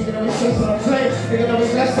the way, you can always tricks on the plane, nigga, know we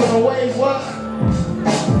less on the way, what?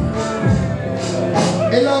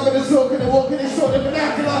 They love it, they're talking, they're walking, they're sort of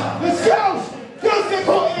vernacular. Let's go! Girls get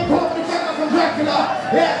caught in the corner, they back up from Dracula.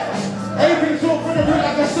 Yeah, AP talking, they look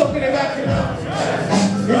like they're stuck in the back of the.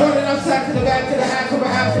 You're running up sack to the back of the hack of a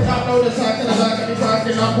half and not know the sack to the back of the track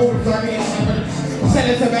and not move the send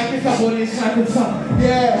it to back and come on and snap and some.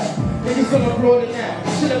 Yeah, niggas gonna applaud it now.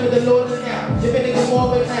 Chillin' with the Lord now. You been nigga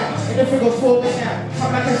forward now. And the figure forward now.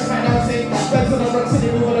 I'm like a smackdown saying, beds on the rocks and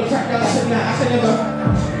they move on the track down saying that I can never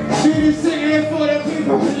do this thing here for the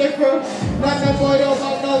people who live for. Not that boy don't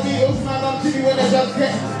want no Beatles, man, I'm Jimmy when the jobs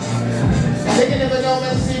get. They can never know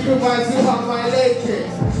man secret by too hard my leg kick.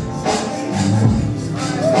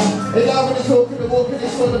 They love when they're talking, they're walking, they're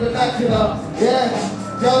sort of vernacular. Yeah.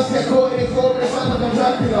 Girls get caught in the corner, they find like I'm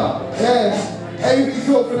Dracula. Yeah. AV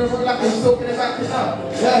talking, they look like they're stuck in the back of up.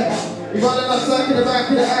 Yeah. You running up sack in the back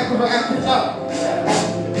of the act of acting up.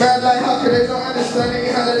 Man, like, how can they not understand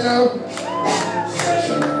it? How they know?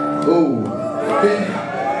 Ooh.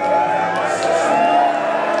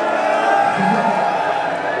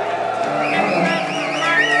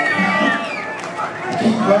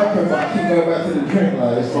 But I keep going back to the drink,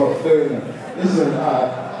 like, it's not doing it. Listen,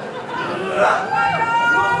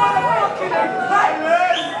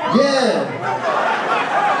 yeah!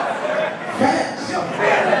 Facts!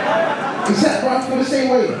 He said, bro, I feel the same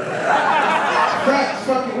way. Facts,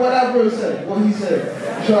 fucking whatever he said, what he said.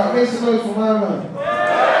 So I made some noise for my man.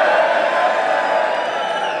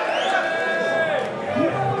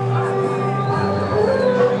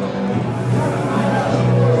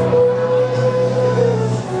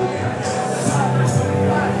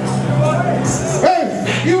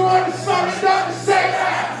 You want to smoke it down? Say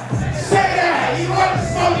that.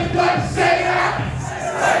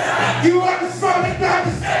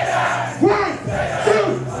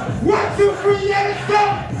 1, 2, 3, yeah, let's go.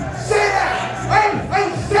 Say that. Oh,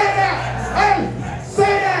 say that. Oh,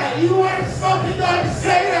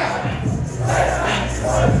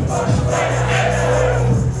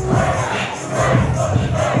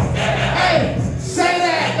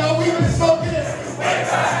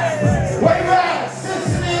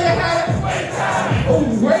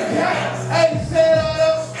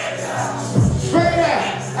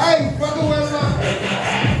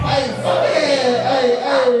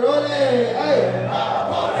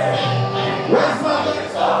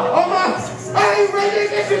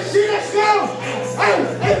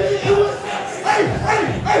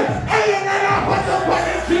 and then I put the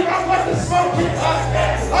button, keep on with the smoking.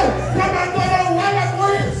 Come on, go to wire,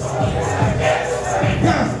 boys.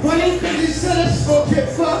 Yeah, funny, cause you said it's smoking,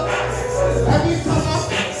 fuck. Every time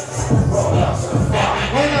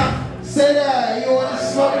say that, you wanna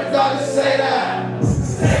smoke it, daughter, say that.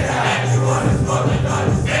 Say that, you wanna smoke it,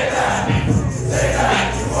 daughter, say that. Say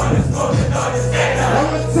that, you wanna smoke it, daughter, say that. One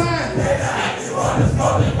more time. Say that, you wanna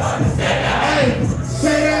smoke it, daughter, say that. Hey,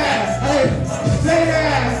 say that, hey, say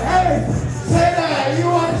that, hey, say that, you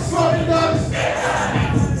wanna smoke it, daughter, say that.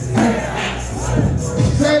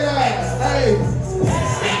 Say that, hey,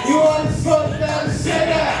 you wanna smoke it, daughter, say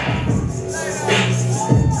that.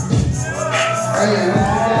 Hey, once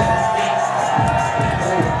again.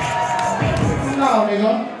 Now,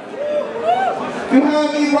 nigga. You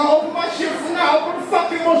heard me, bro? Open my shit from now. Open the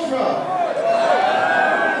fucking mushroom.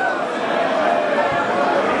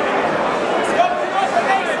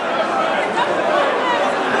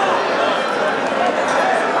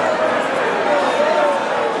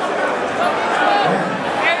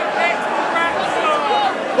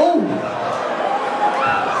 Oh!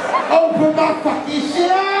 Open my fucking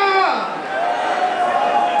shit up!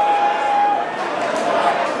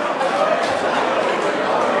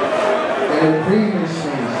 Breathing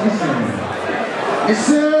space.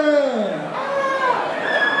 Listen.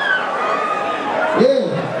 Yeah.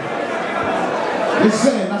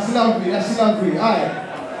 Listen, that's lovely, that's lovely. Alright.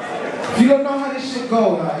 If you don't know how this shit go,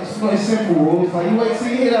 like, it's not as simple, rules. Like, you wait till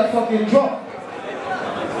you hear that fucking drop.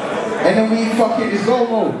 And then we fucking it's go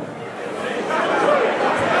mode.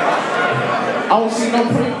 I don't see no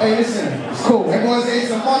hey, listen, it's cool. Everyone says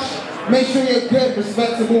it's a mush. Make sure you're good,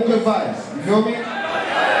 respectable, good vibes. You feel me?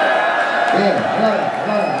 Yeah.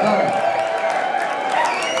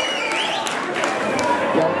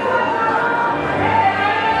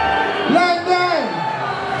 London!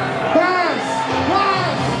 Dance!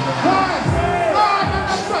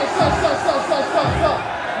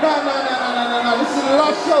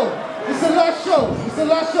 No. This is the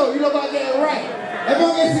last show. You know about getting it right.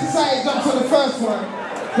 Everyone gets excited, jumps on the first one.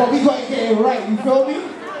 But we gotta get it right, you feel me?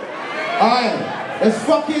 Alright, let's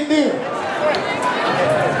fucking do it.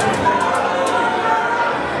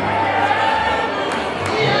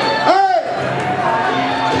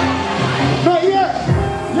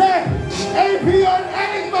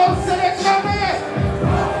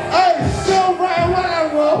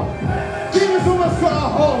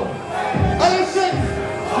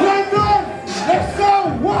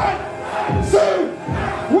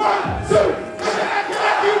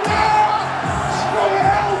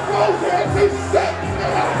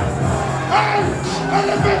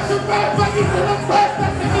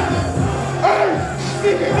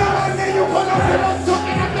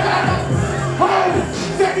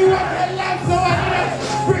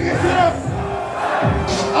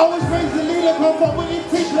 I was raised a leader, but when you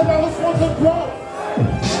teach them, I was supposed to grow.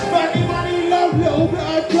 Funny money, love, little bit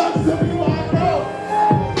of drugs to be what I know.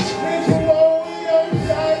 Nation roll, we don't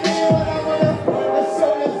shine me when I wanna. Let's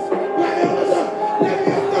show this. Let me up, let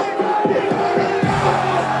me up,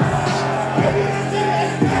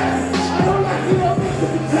 I don't like you, I'm going to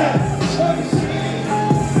pretend.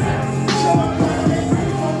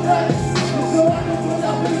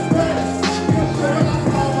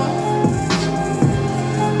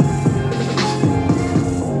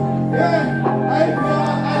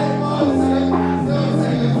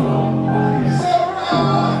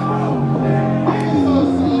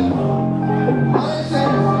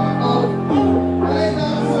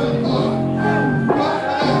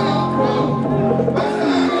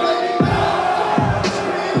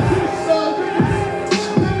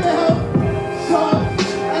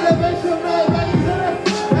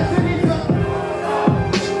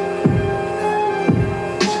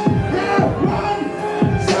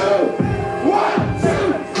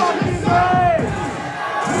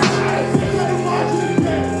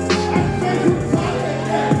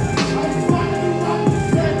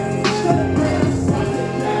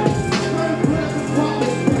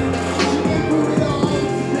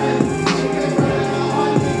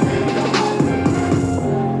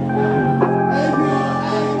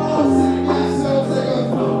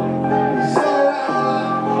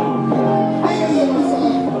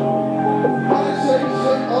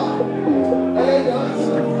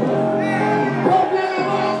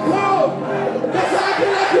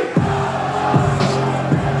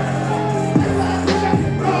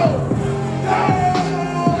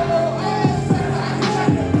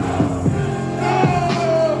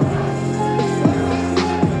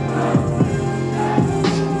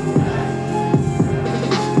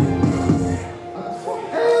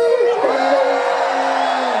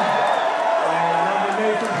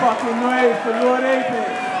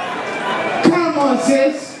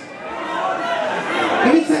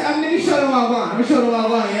 want. Let me show them what I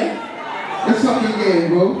want, yeah? Let's fucking game,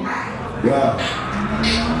 bro. Yeah.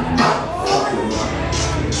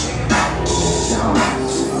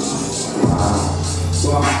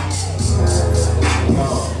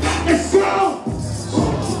 Let's go!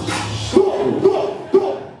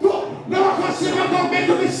 Now I can't say I'm gonna make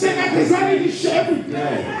a mistake because I need this shit every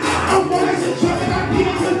day. I'm always in trouble and I need it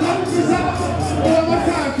to come because I one more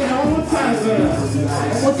time, man. One more time, man.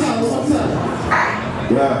 One more time.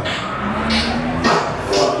 Yeah.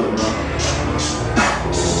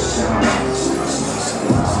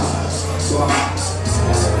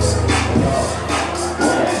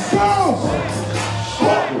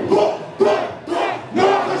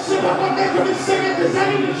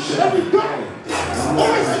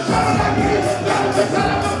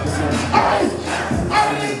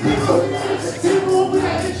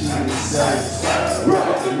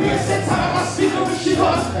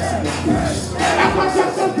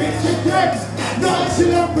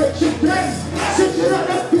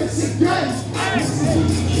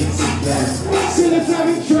 See the time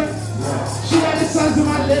he trick. She got the size of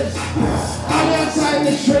my lips. I'm outside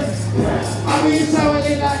the trick. I'm inside when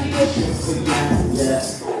they like the issue.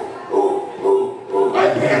 I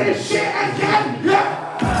hear this shit again. Yeah.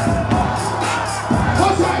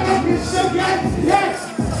 What's that bitch again? Yeah.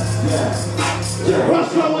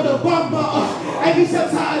 Rush her with a bumper. And he said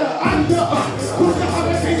tired of under. Who's the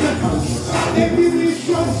other finger? They be really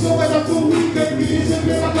strong. So when I feel weak, they be in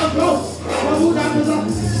like a ghost. But who that is up?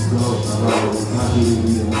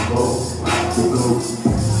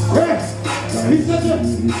 Hey, he said that. 1,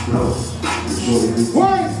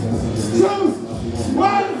 2,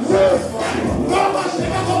 1, 2. No, my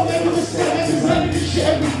shit, I'm gonna make a mistake. I'm just letting this shit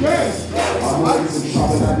every day. I love this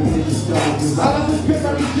pick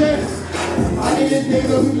every day. I need a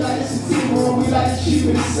nigga who like this team or we like to cheap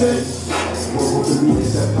and sick.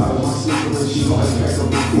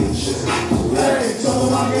 Hey, told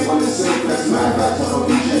him I gave him the same flex. Matter of fact, told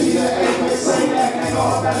him he should be that apex. Say that, ain't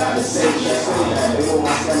all that out the same shit. Say that, they don't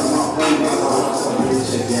want to stand on my phone. They don't want to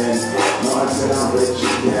rich again. No, I said I'm rich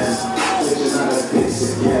again. Switching out of fix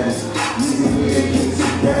again. Easy, we get kicks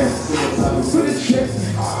again. Single time for the trip.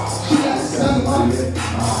 She got the sun on it.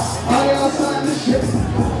 All y'all sign the shit.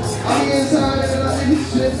 I'm inside and I like this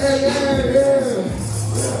shit. Hey, yeah.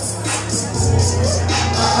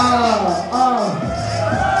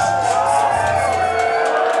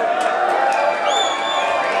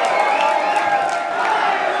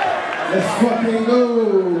 Let's fucking go.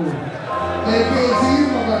 Dedicate to you,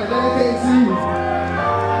 my brother. Dedicate to you.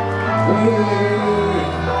 Wait.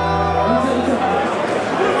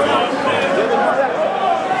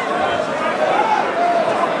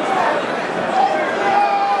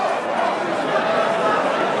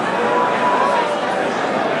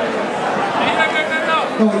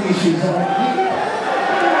 No issues, alright?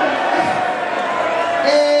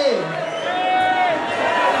 Hey!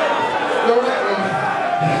 Go back, man.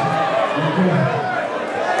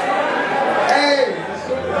 Hey!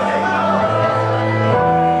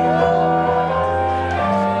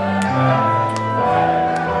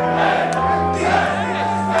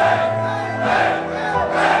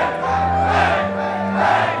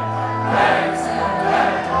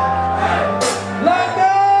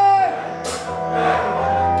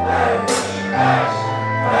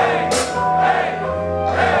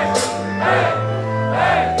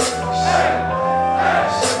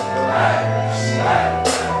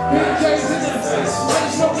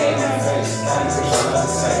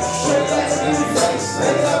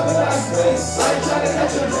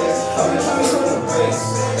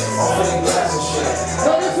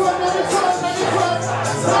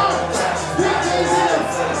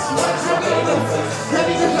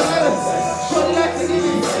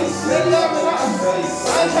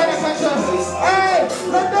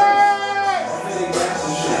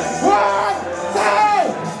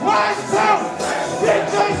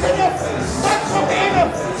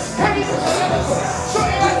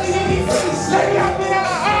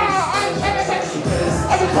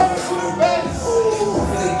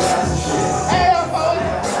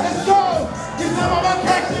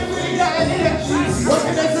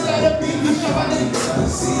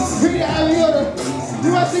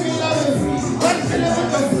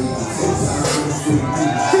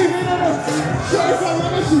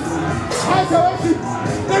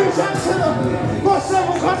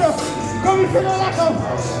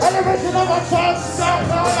 Elevation of a child, sound,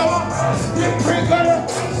 big prick on it.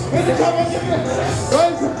 In the cover,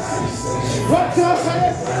 what's up,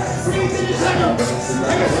 man? Breathe in the channel.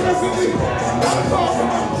 I guess I'm a big I'm a call from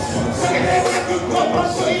him. Second day, when I could come, I'll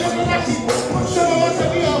show you the Nazi. Show me what's a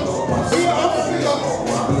video. See you on the video.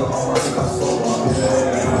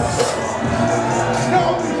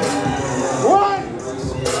 One.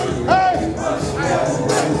 Hey.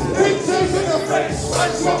 Big cheese in the face.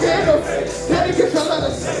 Smoke it in the face. Can you get your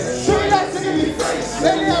letters? Show you that to give me face.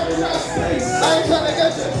 Let me have it now. I ain't trying to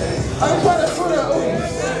get you. I'm trying to put it up in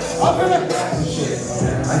the shit.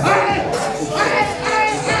 Hey.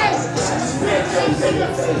 Big cheese in the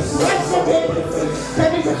face. Smoke it in the face. Can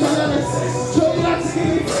you get your letters? Show you that to give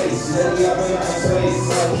me face. Let me have it in my face.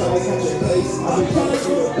 I'm trying to catch your face. I'm trying to get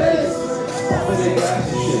your face. Fuck with that ass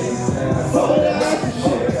and shit. Fuck with that ass and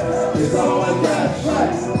shit. It's all I got.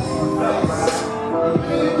 Right.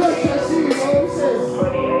 Just to see you, what I'm saying.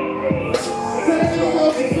 Say it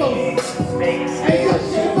on the floor. Hey, just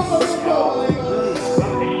shit on the floor.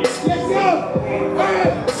 Let's go.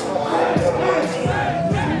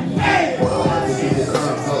 Hey.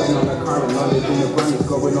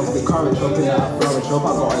 Going off the courage, hoping that I flourish. Hope I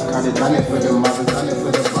got it kind of done it for the mothers, done it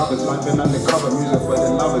for the brothers. Life been undercover, music for the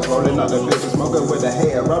lovers. Rolling out the business, smoking with a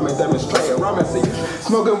hater, rumming, demonstrator, rumming, see.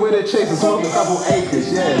 Smoking with a chaser, smoking a couple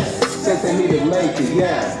acres, yeah. Said they need to make it,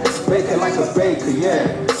 yeah. Baking like a baker,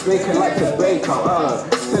 yeah. Baking like a baker,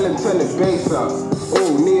 Turn the bass up.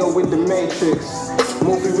 Ooh, Neo with the Matrix.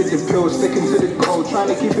 Moving with the pills, sticking to the code. Trying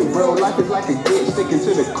to keep it real, life is like a gate. Sticking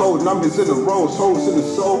to the code, numbers in the rows, holes in the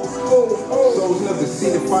soul. Souls never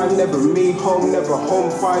see the fine, never me. Home, never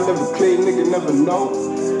home, fine, never clean, nigga never know.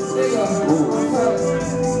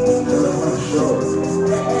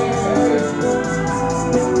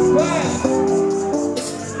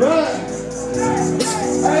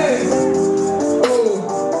 Hey!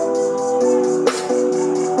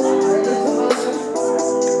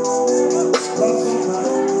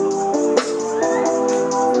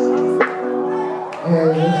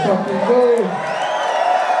 Let's fucking go.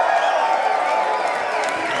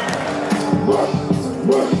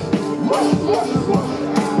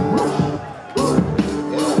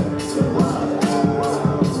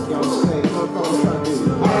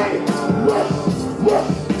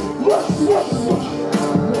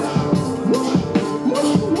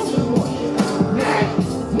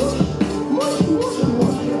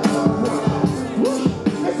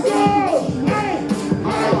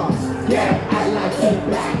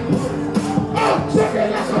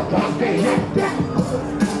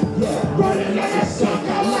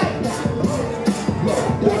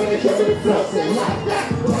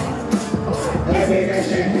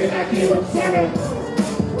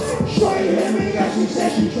 Shorty hit me, got she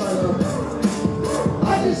said she tryna. I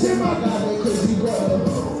just hit my guy because he got her.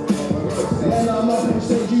 And I'm up on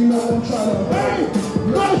stage, you know I'm tryna. Hey,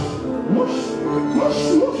 mush, mush, mush,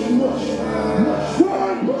 mush, mush, mush.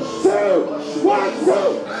 1, 2, 1,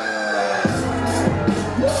 2.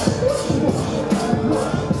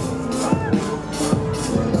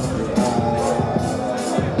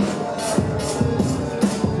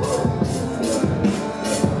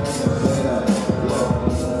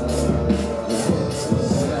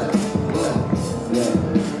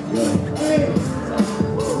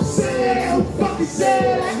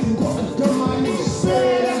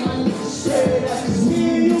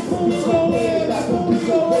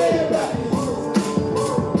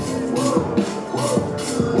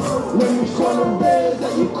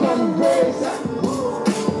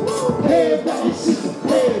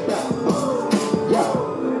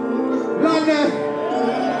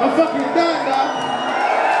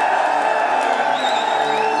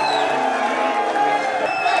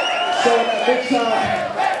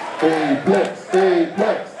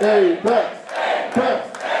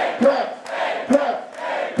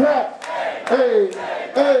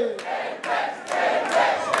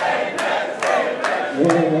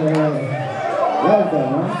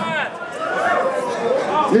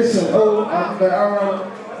 Listen, for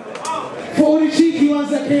all the cheeky ones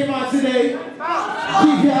that came out today,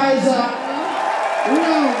 keep your eyes up.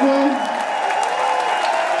 Round, bro.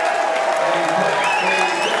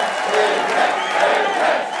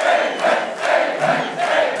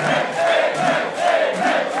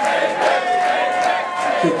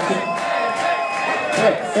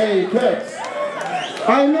 Hey, Flex. I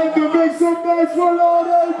love to make some noise for Lord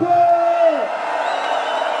April.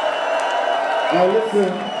 Now listen,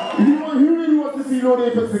 who really wants to see Lord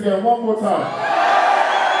Apex again? One more time.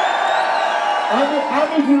 I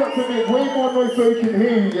need you lot to make way more noise so you can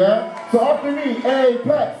hear you, yeah? So after me,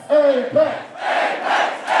 Apex, Apex. Apex,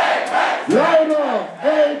 Apex. Louder,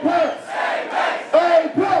 Apex.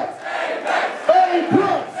 Apex.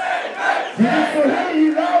 Apex. You need to hear you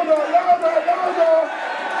louder, louder, louder.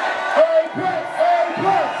 Apex,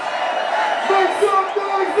 Apex. Make some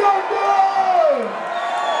noise out there.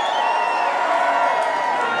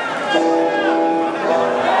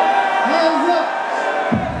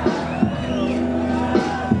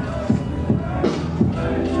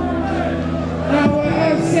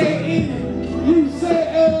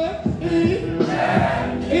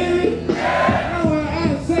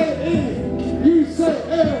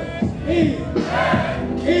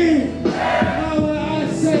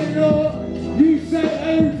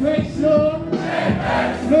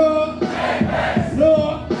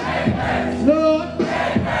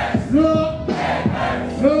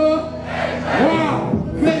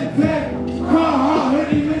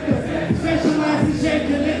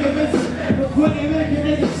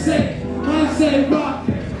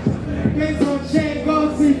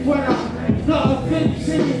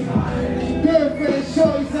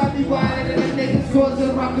 be wildin' and the niggas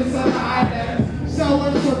causing ruckus on the island. So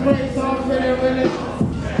much for praise, I'm really.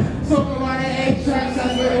 Talk about the 8 tracks,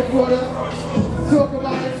 I'm waiting for the. Talk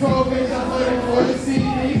about the 12 inch, I'm waiting for the CD.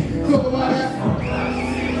 Talk about that.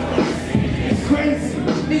 It's crazy.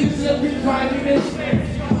 Niggas looking finding this.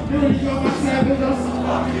 Really on my samples.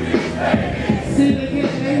 See they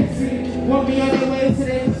get lazy. Want me on the way so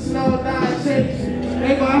they can slow down, change.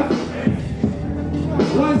 They go.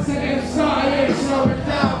 1 second start, I ain't slowing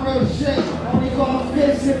down, real shit. Only gon'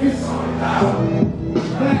 fish if it's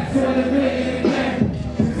back to the beginning again.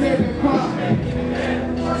 Favorite part.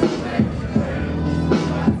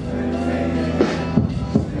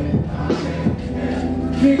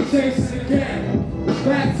 Keep chasing again.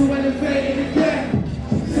 Back to elevating again.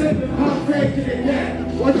 Slipping, pump faking again.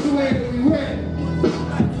 What's the way that we win?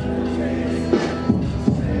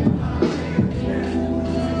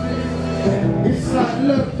 It's like,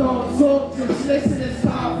 look, don't talk, just listen, it's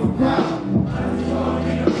time for ground.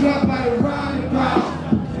 Club by the roundabout.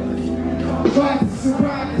 Vibes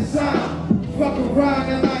surround the sound. Fuck around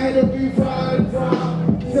and I hit a beat round.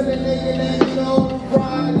 Till the nigga ain't know the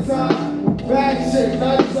round time. Bad shit,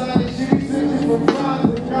 not designing shit, you switching from round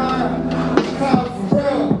to round. Cloud for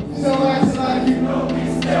real, so acting like you know me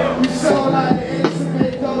still. You show like the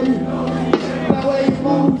intimate, though you know me. That way you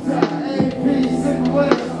moves at A.P. simple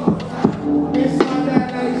way. It's not that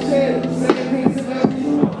like shit, second piece of every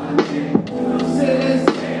shit is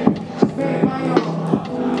made my own.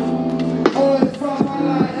 Always from my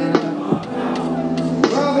line and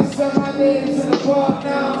Robin spent my days in the park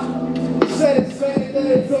now. Said it's spending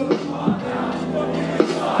days on the park now.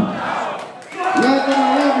 Yeah, I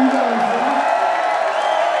love you guys, man.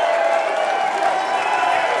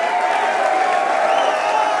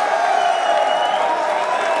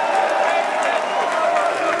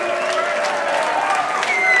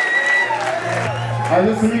 And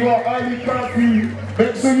listen, you got early curfew.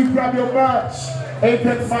 Make sure you grab your merch.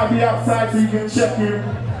 Apex might be outside so you can check him.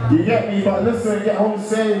 You get me? But listen, get home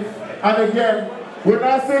safe. And again, when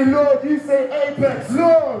I say Lord, you say Apex.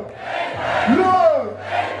 Lord! Lord!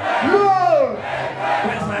 Lord!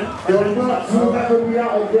 Your merch will never be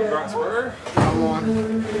out again. Come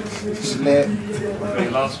on. It's lit. Any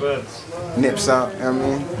last words? Nips out, you know what I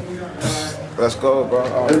mean? Let's go, bro.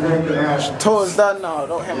 Tour's done now,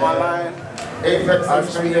 don't hit my line. Apex, I'm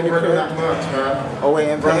just going to that merch, man. Oh, wait,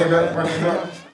 in vain.